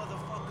mean them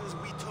motherfuckers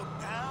we took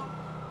down?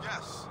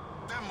 Yes,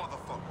 them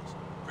motherfuckers.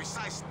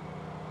 Precisely.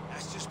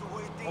 That's just the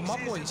way things Oh, my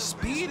is boy's in the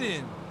speeding.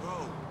 business. Bro,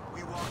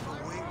 we walked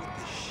away with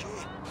this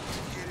shit.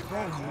 Get it Bro,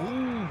 back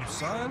home. move, We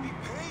son. gotta be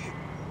paid.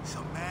 It's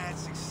a mad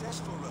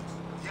success for us.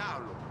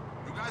 Diablo.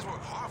 You guys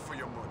work hard for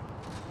your money.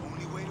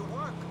 Only way to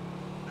work.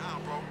 Nah,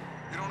 bro.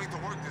 You don't need to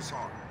work this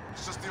hard.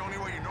 It's just the only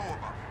way you know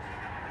about.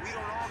 We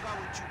don't all got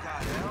what you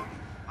got, L.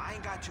 I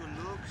ain't got your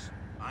looks.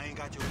 I ain't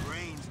got your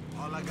brains.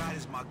 All I got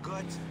is my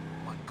guts,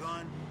 my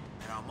gun,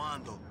 and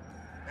Armando.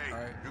 Hey,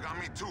 Alright. you got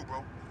me too,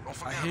 bro. Don't I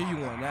forget hear about you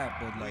that. on that,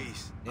 but like,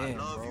 Please, I damn,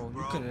 love bro, you,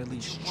 you could at but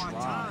least you part-time.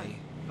 try.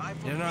 Life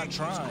They're up not here keeps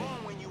trying.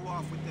 going when you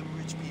off with them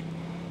rich people.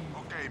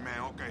 Okay,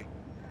 man, okay.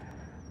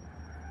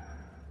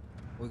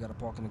 We gotta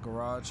park in the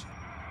garage.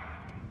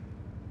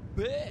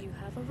 You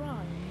have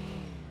arrived.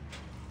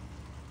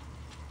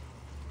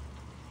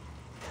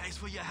 Thanks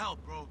for your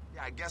help, bro.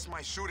 Yeah, I guess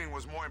my shooting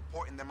was more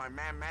important than my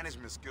man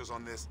management skills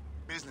on this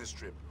business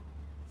trip.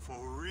 For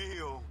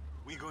real.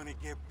 We gonna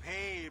get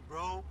paid,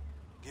 bro.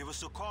 Give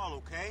us a call,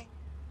 okay?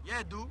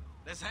 Yeah, dude.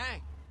 Let's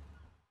hang.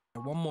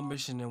 One more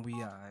mission and we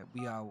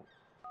out.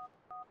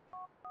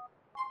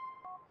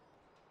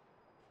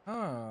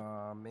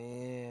 Oh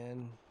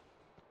man.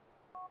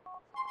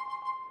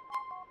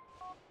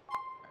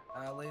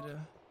 Later.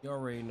 You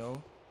already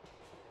know.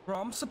 Bro,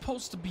 I'm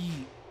supposed to be.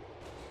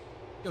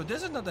 Yo,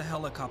 there's another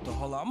helicopter.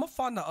 Hold on. I'm gonna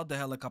find the other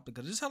helicopter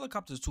because this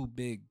helicopter's too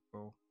big,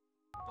 bro.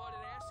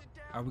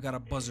 Alright, we got a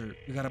buzzard.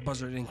 We got a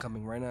buzzard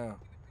incoming right now.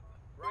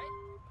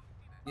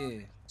 Yeah,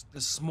 it's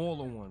the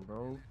smaller one,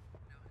 bro.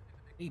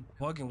 He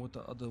bugging with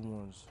the other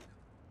ones.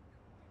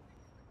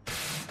 I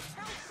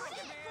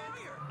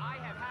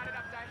have had it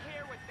up to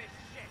here with this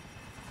shit.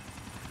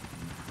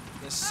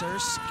 Yes, sir,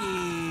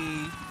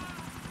 ski.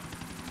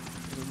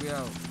 We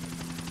out.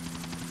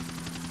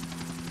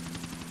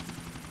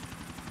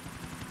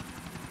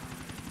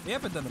 We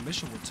haven't done a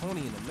mission with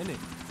Tony in a minute.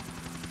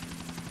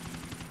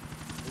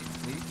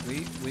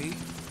 Wait.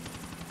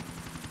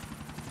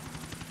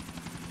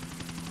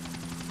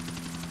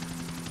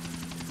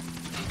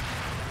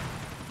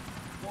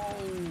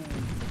 Whoa.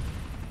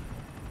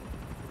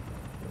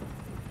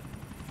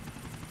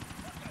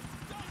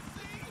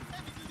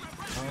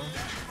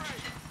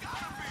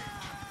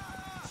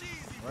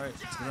 Right,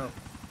 let's get up.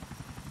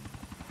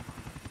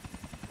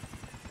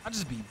 I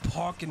just be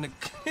parking the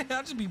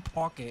I just be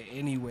parking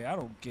anyway. I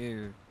don't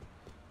care.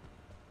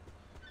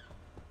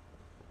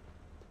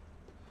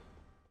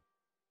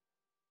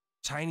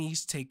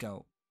 Chinese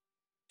takeout.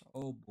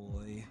 Oh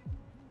boy.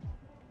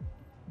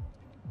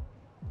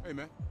 Hey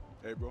man.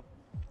 Hey bro.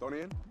 Tony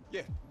in?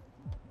 Yeah.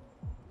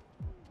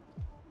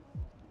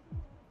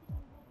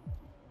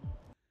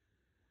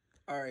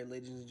 Alright,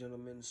 ladies and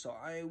gentlemen, so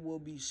I will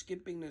be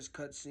skipping this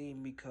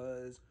cutscene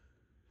because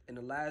in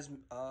the last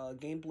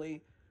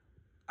gameplay,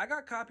 I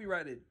got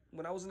copyrighted.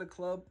 When I was in the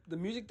club, the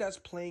music that's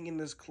playing in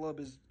this club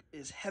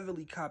is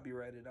heavily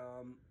copyrighted.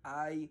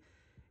 I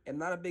am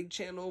not a big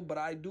channel, but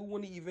I do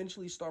want to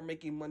eventually start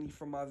making money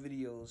from my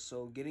videos.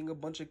 So getting a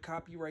bunch of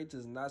copyrights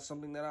is not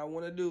something that I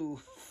want to do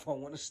if I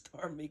want to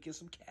start making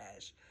some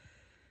cash.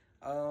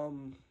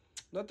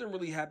 Nothing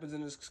really happens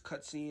in this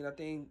cutscene. I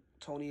think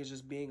Tony is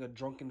just being a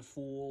drunken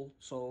fool.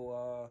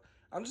 So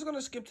I'm just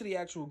gonna skip to the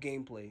actual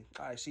gameplay.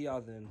 All right, see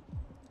y'all then.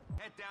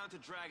 Head down to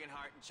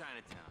Dragonheart in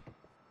Chinatown.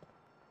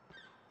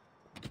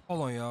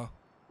 Hold on, y'all.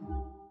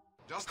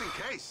 Just in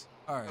case.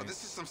 All right. Yo,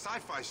 this is some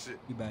sci-fi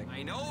shit. Be back.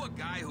 I know a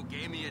guy who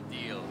gave me a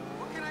deal.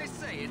 What can I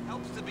say? It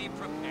helps to be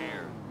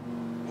prepared.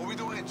 What are we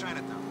doing in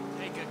Chinatown?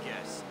 Take a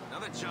guess.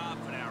 Another job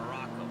for that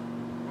Rocco.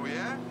 Oh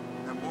yeah?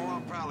 And more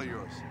on pal of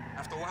yours.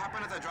 After what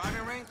happened at the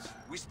driving range,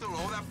 we still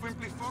owe that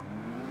frimply fuck?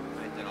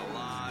 I did a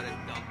lot of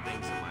dumb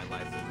things in my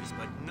life, Luis,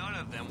 but none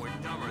of them were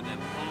dumber than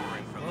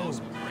borrowing from those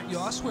pricks. Yo,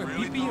 I swear,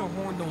 Really beeping your dumb?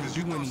 horn don't 'Cause do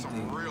you've done anything.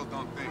 some real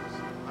dumb things.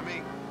 I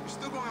mean, you're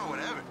still going on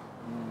with Evan.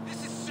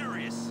 This is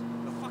serious.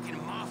 The fucking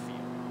mafia.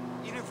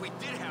 Even if we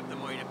did have the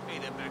money to pay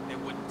them back, they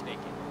wouldn't take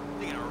it.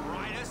 They're gonna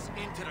ride us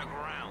into the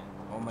ground.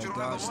 Oh my You don't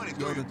have gosh, the money,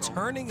 yo, do you, the Tom?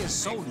 turning is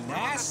so Hey, you know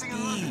that thing in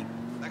nasty.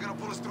 London? They're gonna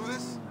pull us through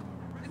this?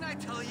 Didn't I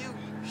tell you?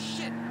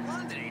 Shit,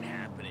 London ain't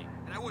happening.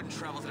 And I wouldn't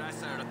travel to that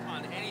side of the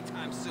pond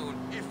anytime soon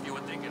if you were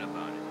thinking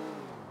about it.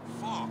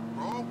 Fuck,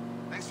 bro.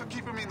 Thanks for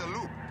keeping me in the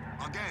loop.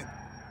 Again.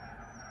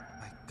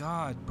 My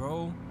God,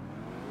 bro.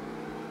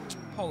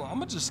 Hold on, I'm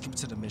gonna just skip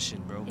to the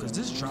mission, bro, because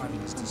this driving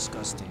is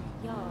disgusting.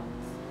 Yards.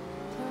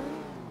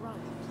 Turn right.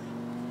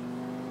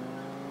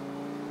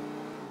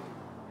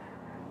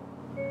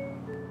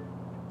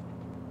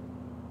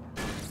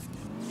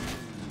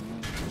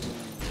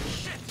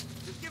 Shit!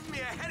 You're giving me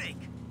a headache!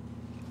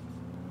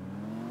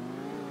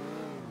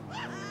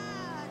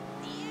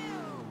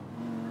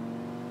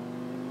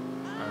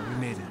 Alright, we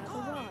made it.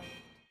 Arrived.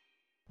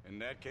 In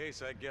that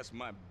case, I guess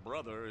my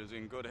brother is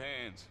in good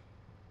hands.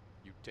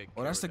 You take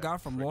Oh, that's the care guy of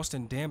that from prick. Lost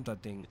and Damned, I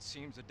think. It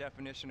seems the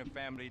definition of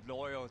family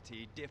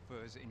loyalty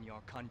differs in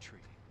your country.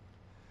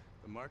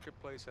 The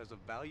marketplace has a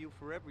value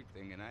for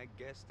everything, and I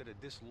guess that a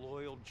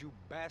disloyal Jew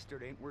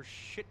bastard ain't worth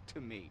shit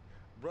to me,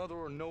 brother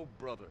or no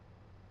brother.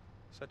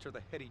 Such are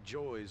the heady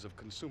joys of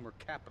consumer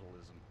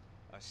capitalism.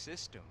 A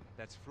system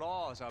that's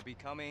flaws are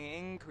becoming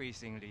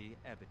increasingly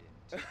evident.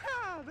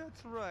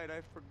 That's right,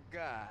 I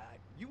forgot.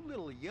 You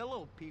little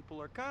yellow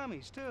people are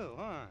commies too,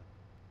 huh?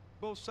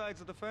 Both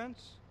sides of the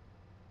fence?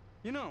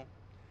 You know,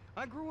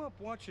 I grew up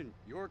watching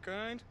Your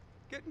Kind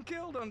getting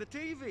killed on the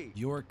TV.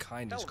 Your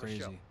Kind is Hell of a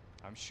show. crazy.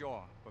 I'm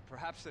sure, but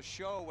perhaps the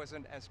show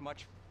wasn't as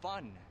much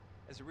fun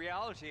as the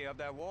reality of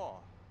that war.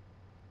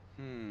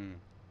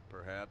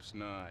 Perhaps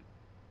not.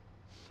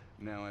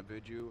 Now I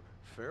bid you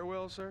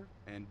farewell, sir,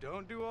 and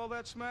don't do all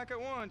that smack at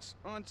once.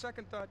 On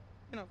second thought,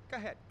 you know, go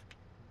ahead.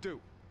 Do.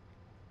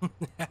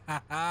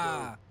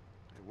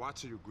 Hey,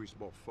 watch you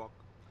greaseball fuck.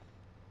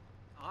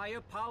 I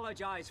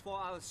apologize for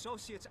our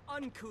associate's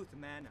uncouth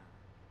manner.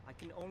 I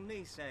can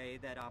only say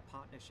that our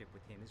partnership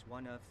with him is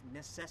one of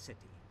necessity,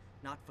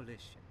 not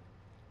volition.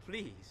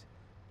 Please,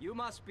 you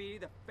must be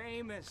the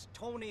famous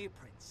Tony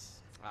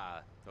Prince.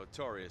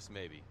 Notorious,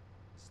 maybe.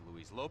 It's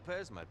Luis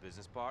Lopez, my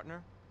business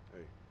partner.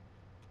 Hey.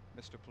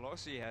 Mr.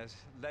 Pelosi has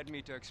led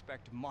me to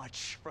expect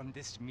much from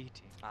this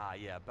meeting.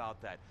 Yeah,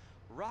 about that.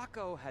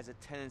 Rocco has a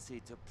tendency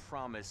to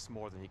promise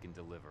more than he can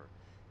deliver.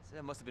 So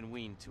that must have been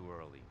weaned too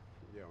early.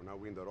 Yeah, we're not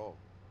weaned at all.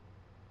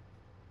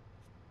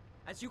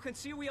 As you can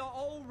see, we are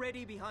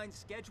already behind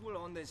schedule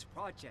on this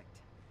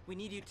project. We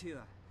need you to,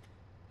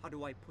 how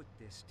do I put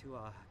this, to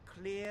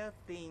clear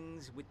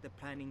things with the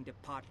planning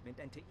department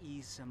and to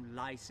ease some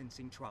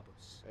licensing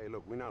troubles. Hey,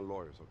 look, we're not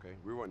lawyers, okay?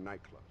 We run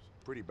nightclubs.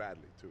 Pretty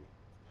badly, too.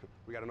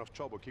 We got enough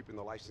trouble keeping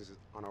the licenses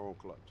on our own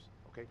clubs,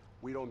 okay?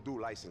 We don't do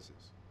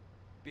licenses.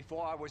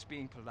 Before I was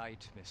being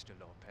polite, Mr.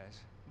 Lopez,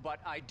 but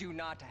I do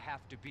not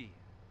have to be.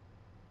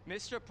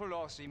 Mr.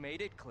 Pelosi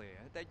made it clear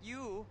that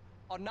you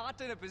are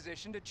not in a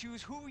position to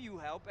choose who you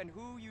help and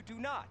who you do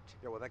not.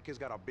 Yeah, well, that kid's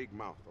got a big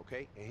mouth,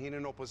 okay? And he ain't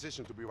in no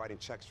position to be writing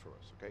checks for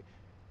us, okay?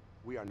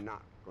 We are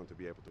not going to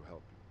be able to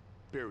help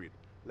you. Period.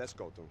 Let's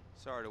go, Tom.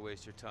 Sorry to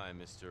waste your time,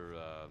 Mr.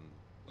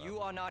 You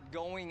are not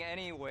going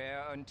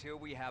anywhere until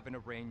we have an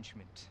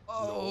arrangement.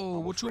 Oh, No,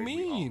 I'm what you afraid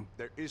we mean? are.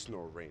 There is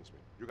no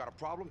arrangement. You got a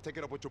problem? Take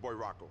it up with your boy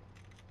Rocco.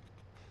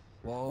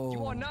 Whoa.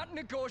 You are not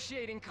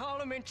negotiating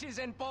column inches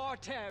and bar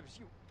tabs,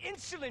 you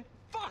insolent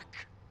fuck!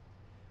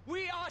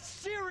 We are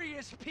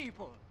serious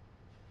people!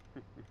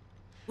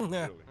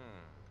 Really?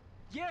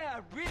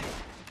 Yeah, really!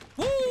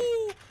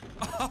 Woo!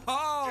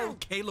 Oh,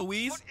 okay,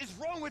 Louise. What is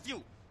wrong with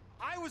you?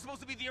 I was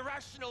supposed to be the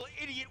irrational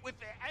idiot with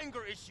the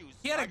anger issues.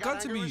 He had I a got gun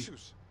to anger me.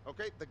 issues,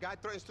 okay? The guy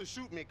threatens to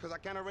shoot me because I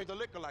can't arrange a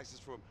liquor license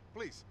for him.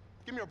 Please,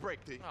 Give me a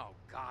break, T. Oh,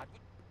 God.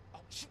 Oh,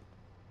 shoot.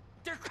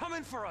 They're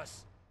coming for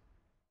us.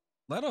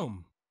 Let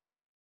them.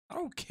 I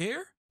don't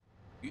care.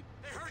 They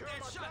heard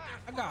that shot.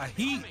 I got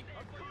heat.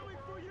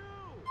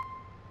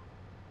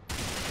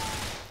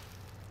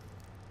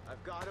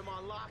 I've got him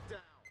on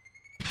lockdown.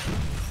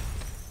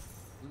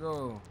 We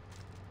go.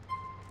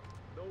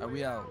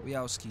 We out. We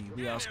out ski.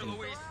 We out ski.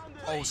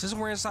 Oh, since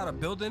we're inside a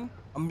building,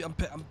 I'm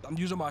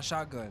using my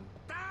shotgun.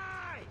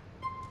 Hey,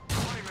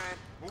 man,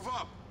 move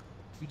up.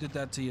 You did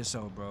that to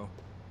yourself, bro.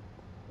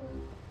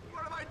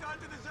 What have I done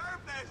to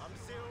deserve this? I'm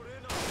sealed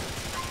in on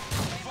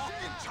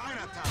fucking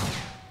Chinatown.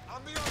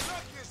 I'm the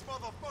unluckiest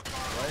motherfucker on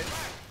the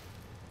planet.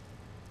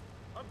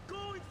 I'm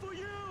going for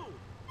you.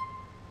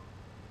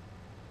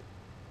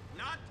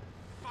 Not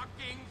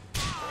fucking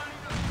fun.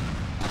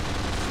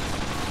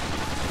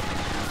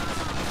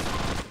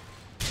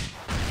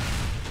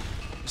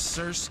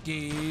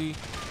 Sirski.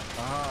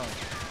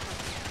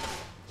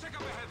 Check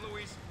up ahead,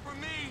 Luis. For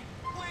me,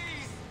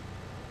 please.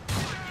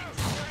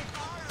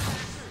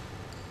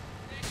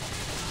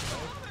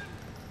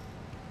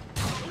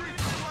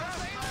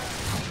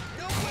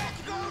 Nowhere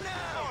to go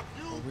now.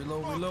 Oh,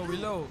 reload, reload,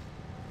 reload.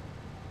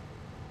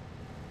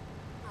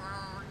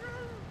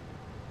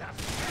 Can't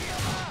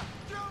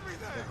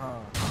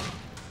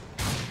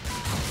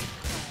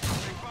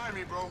find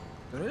me, bro.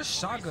 Yo, this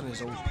shotgun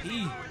is OP.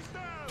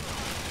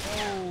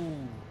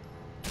 Oh.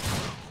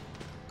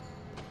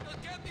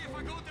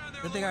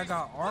 Good thing I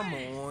got armor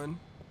on.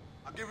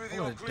 I'll give you I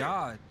the would have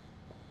died.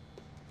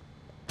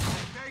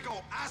 There you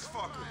go, ass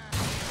fucker.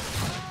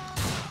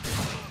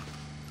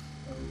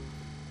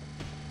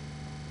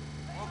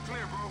 All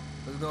clear, bro.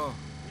 Let's go.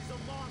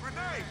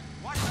 Grenade,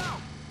 watch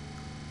out.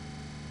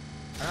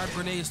 I got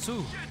grenades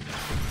too.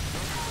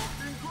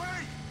 Fucking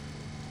great.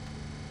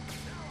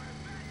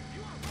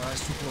 Oh,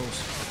 that's too close.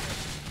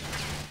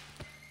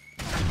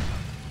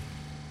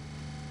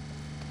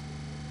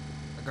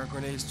 I got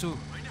grenades too.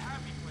 Find a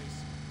happy place.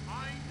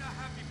 Find a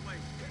happy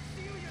place.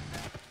 Conceal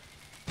yourself.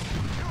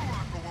 Kill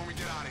Rocco when we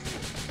get out of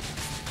here.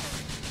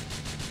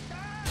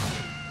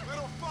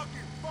 Little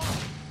fucking fuck.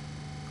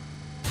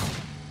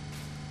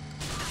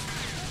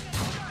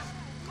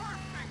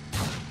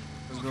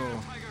 Let's go.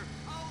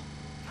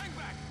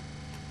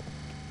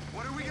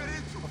 What do we get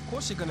into? Of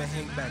course you're gonna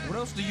hang back. What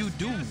else do you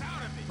do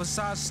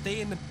besides stay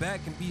in the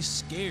back and be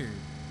scared?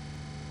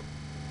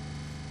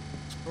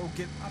 Bro,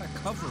 get out of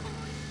cover.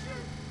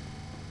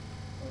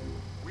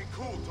 We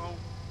cool, Tom.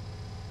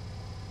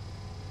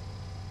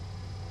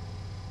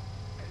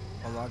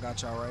 Oh, I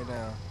got y'all right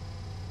now.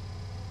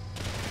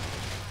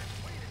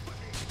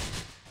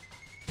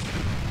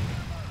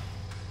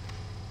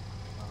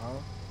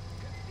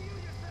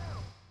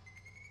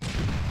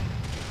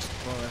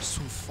 Bro, that's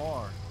too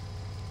far.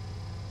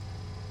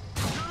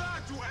 You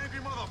lied, you angry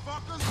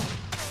motherfuckers!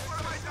 What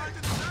have I done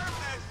to deserve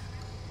this?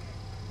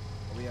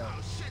 Oh, we out.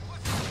 Oh shit,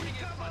 what's happening?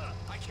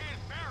 I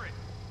can't bear it.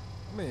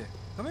 Come here.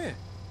 Come here.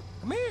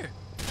 Come here.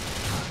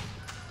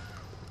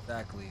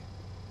 Exactly.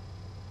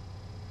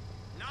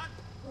 Not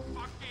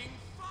fucking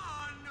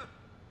fun.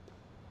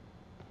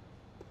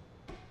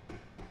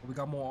 We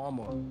got more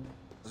armor.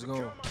 Let's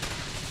go.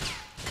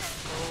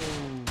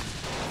 Oh.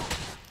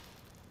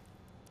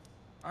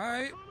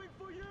 Alright.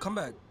 Come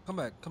back. Come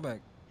back. Come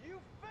back. You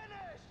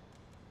finished.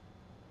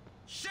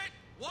 Shit,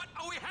 what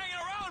are we hanging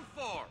around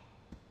for?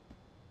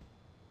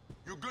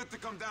 You good to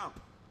come down?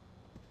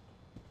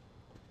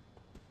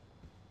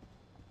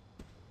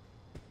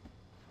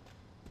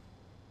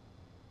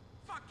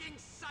 Fucking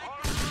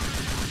psycho!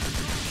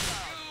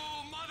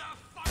 You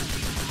motherfucker!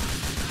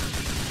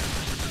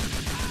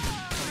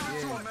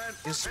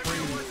 Yeah, it's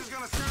sprayed. Everyone's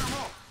gonna scare him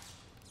off.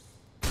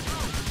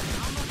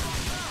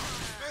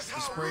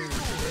 It's sprayed.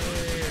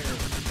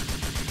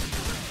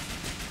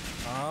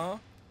 Yeah.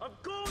 I'm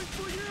going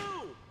for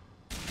you.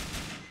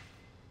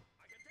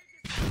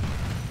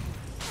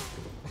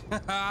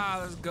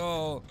 Let's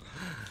go.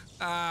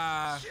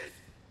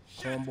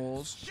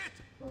 Cornballs. Shit!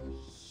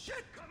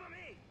 Shit! Cover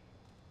me!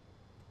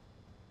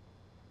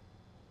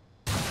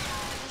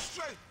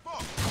 Straight,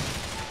 fuck!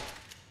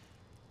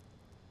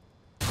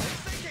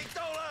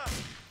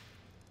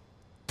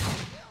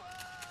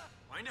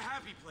 Find a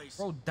happy place.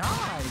 Bro, die.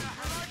 Find a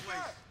happy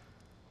place.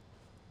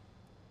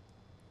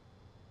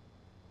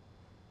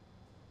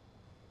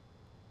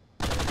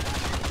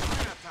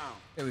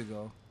 There we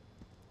go.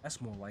 That's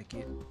more like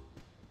it.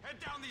 Head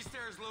down these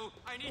stairs, Lou.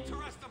 I need to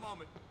rest a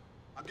moment.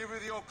 I'll give you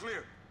the all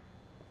clear.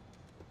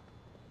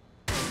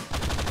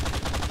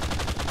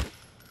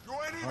 You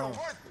ain't even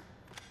worth it.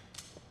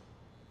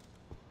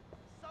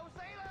 So,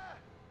 Sailor,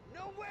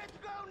 nowhere to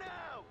go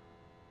now.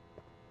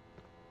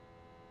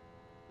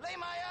 Lay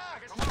my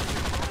axe. Come on, you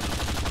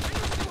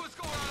see what's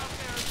going on up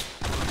there?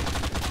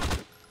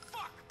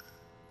 Fuck!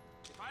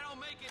 If I don't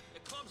make it, the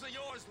clubs are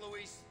yours,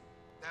 Luis.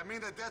 That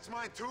mean that that's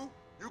mine too?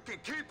 You can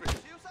keep it.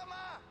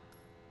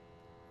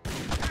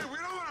 Hey, we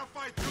don't want to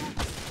fight you.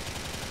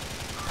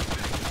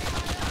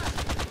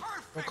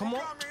 Bro, come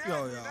on.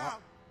 Yo,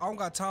 I don't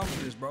got time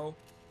for this, bro.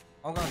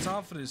 I don't got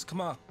time for this.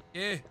 Come on.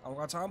 Yeah, I don't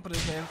got time for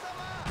this, man.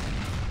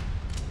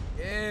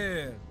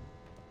 Yeah.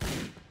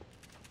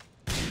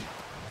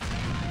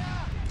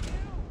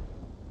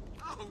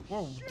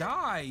 Bro,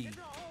 die.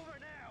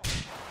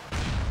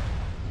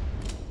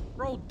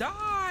 Bro,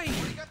 die.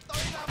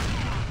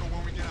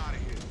 When we get out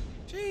of here.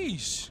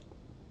 Jeez.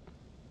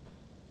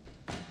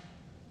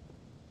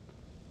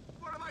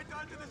 What have I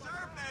done to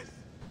deserve this?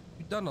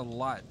 You've done a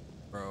lot,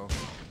 bro.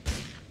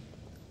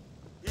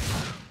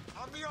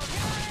 I'll be on.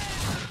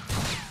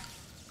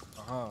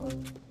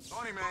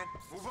 Tony, man,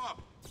 move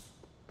up.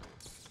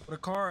 What a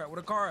car at? What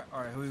a car at?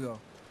 All right, here we go.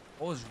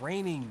 Oh, it's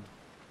raining.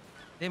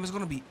 Damn, it's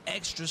gonna be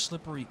extra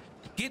slippery.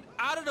 Get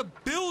out of the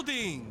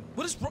building.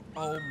 What is wrong?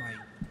 Oh my.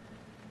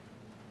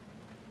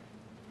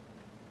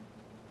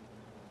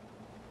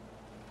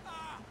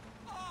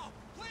 Oh,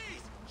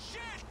 please!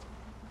 Shit!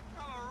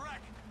 I'm a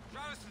wreck.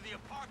 Drive us to the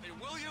apartment,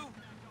 will you?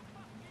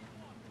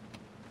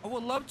 I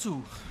would love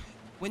to.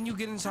 When you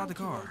get inside the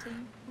car.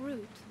 Calculating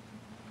route.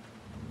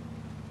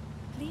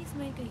 Please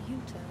make a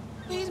U-turn.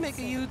 Please make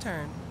a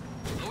U-turn.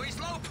 Luis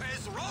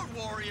Lopez, road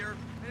warrior.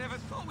 I never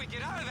thought we'd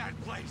get out of that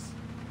place.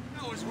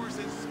 That was worse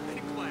than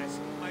spin class.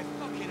 My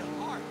fucking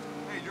heart.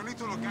 Hey, you need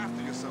to look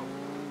after yourself.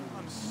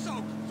 I'm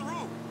soaked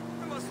through.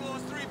 I must have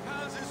lost 3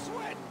 pounds in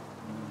sweat.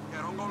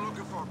 Yeah, don't go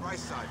looking for a bright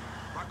side.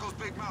 Rocco's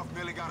big mouth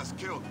nearly got us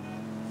killed.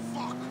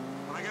 Fuck.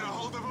 When I get a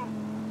hold of him...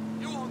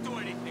 You won't do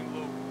anything,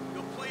 Lou.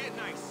 You'll play it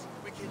nice.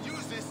 We can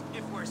use this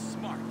if we're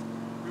smart.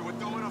 We were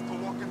dumb enough to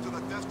walk into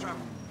the death trap.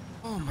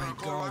 Oh my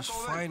gosh,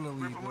 finally,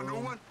 Rip him a new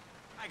one?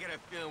 I got a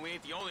feeling we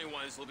ain't the only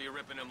ones who'll be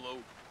ripping him,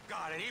 Lou.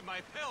 God, I need my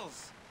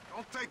pills.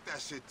 Don't take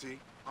that shit, T.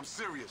 I'm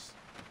serious.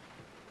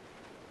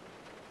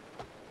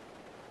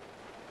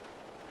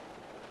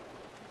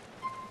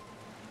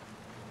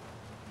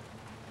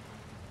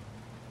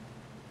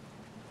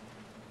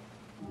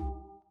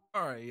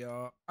 All right,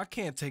 y'all. I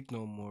can't take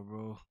no more,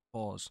 bro.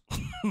 Pause.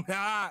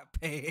 Nah,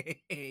 pay.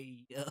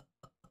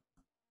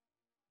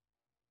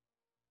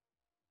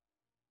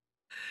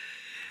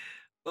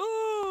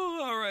 Ooh,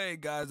 all right,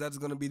 guys. That's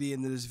gonna be the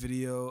end of this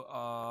video.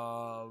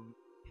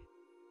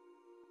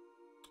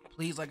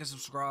 Please like and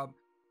subscribe.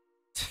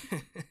 To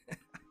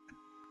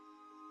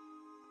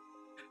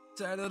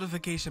that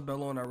notification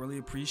bell on, I really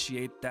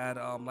appreciate that.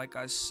 Like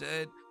I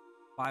said,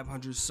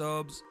 500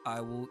 subs,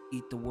 I will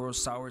eat the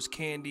world's sourest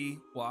candy.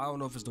 Well, I don't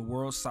know if it's the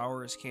world's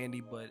sourest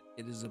candy, but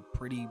it is a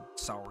pretty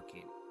sour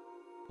candy.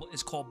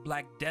 It's called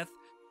Black Death.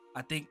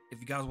 I think if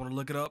you guys want to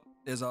look it up,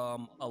 there's a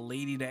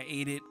lady that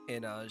ate it,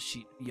 and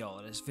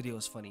this video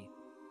is funny.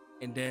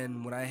 And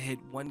then when I hit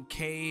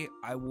 1K,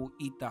 I will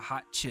eat the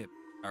hot chip.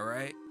 All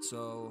right,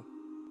 so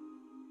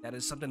that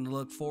is something to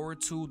look forward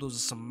to. Those are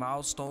some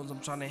milestones I'm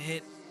trying to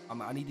hit.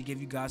 I need to give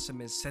you guys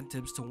some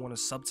incentives to want to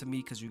sub to me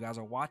because you guys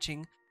are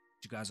watching.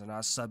 You guys are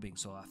not subbing,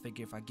 so I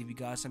figure if I give you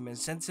guys some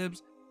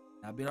incentives,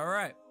 that'll be all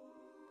right.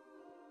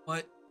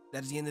 But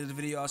that's the end of the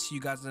video. I'll see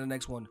you guys in the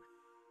next one.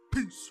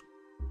 Peace.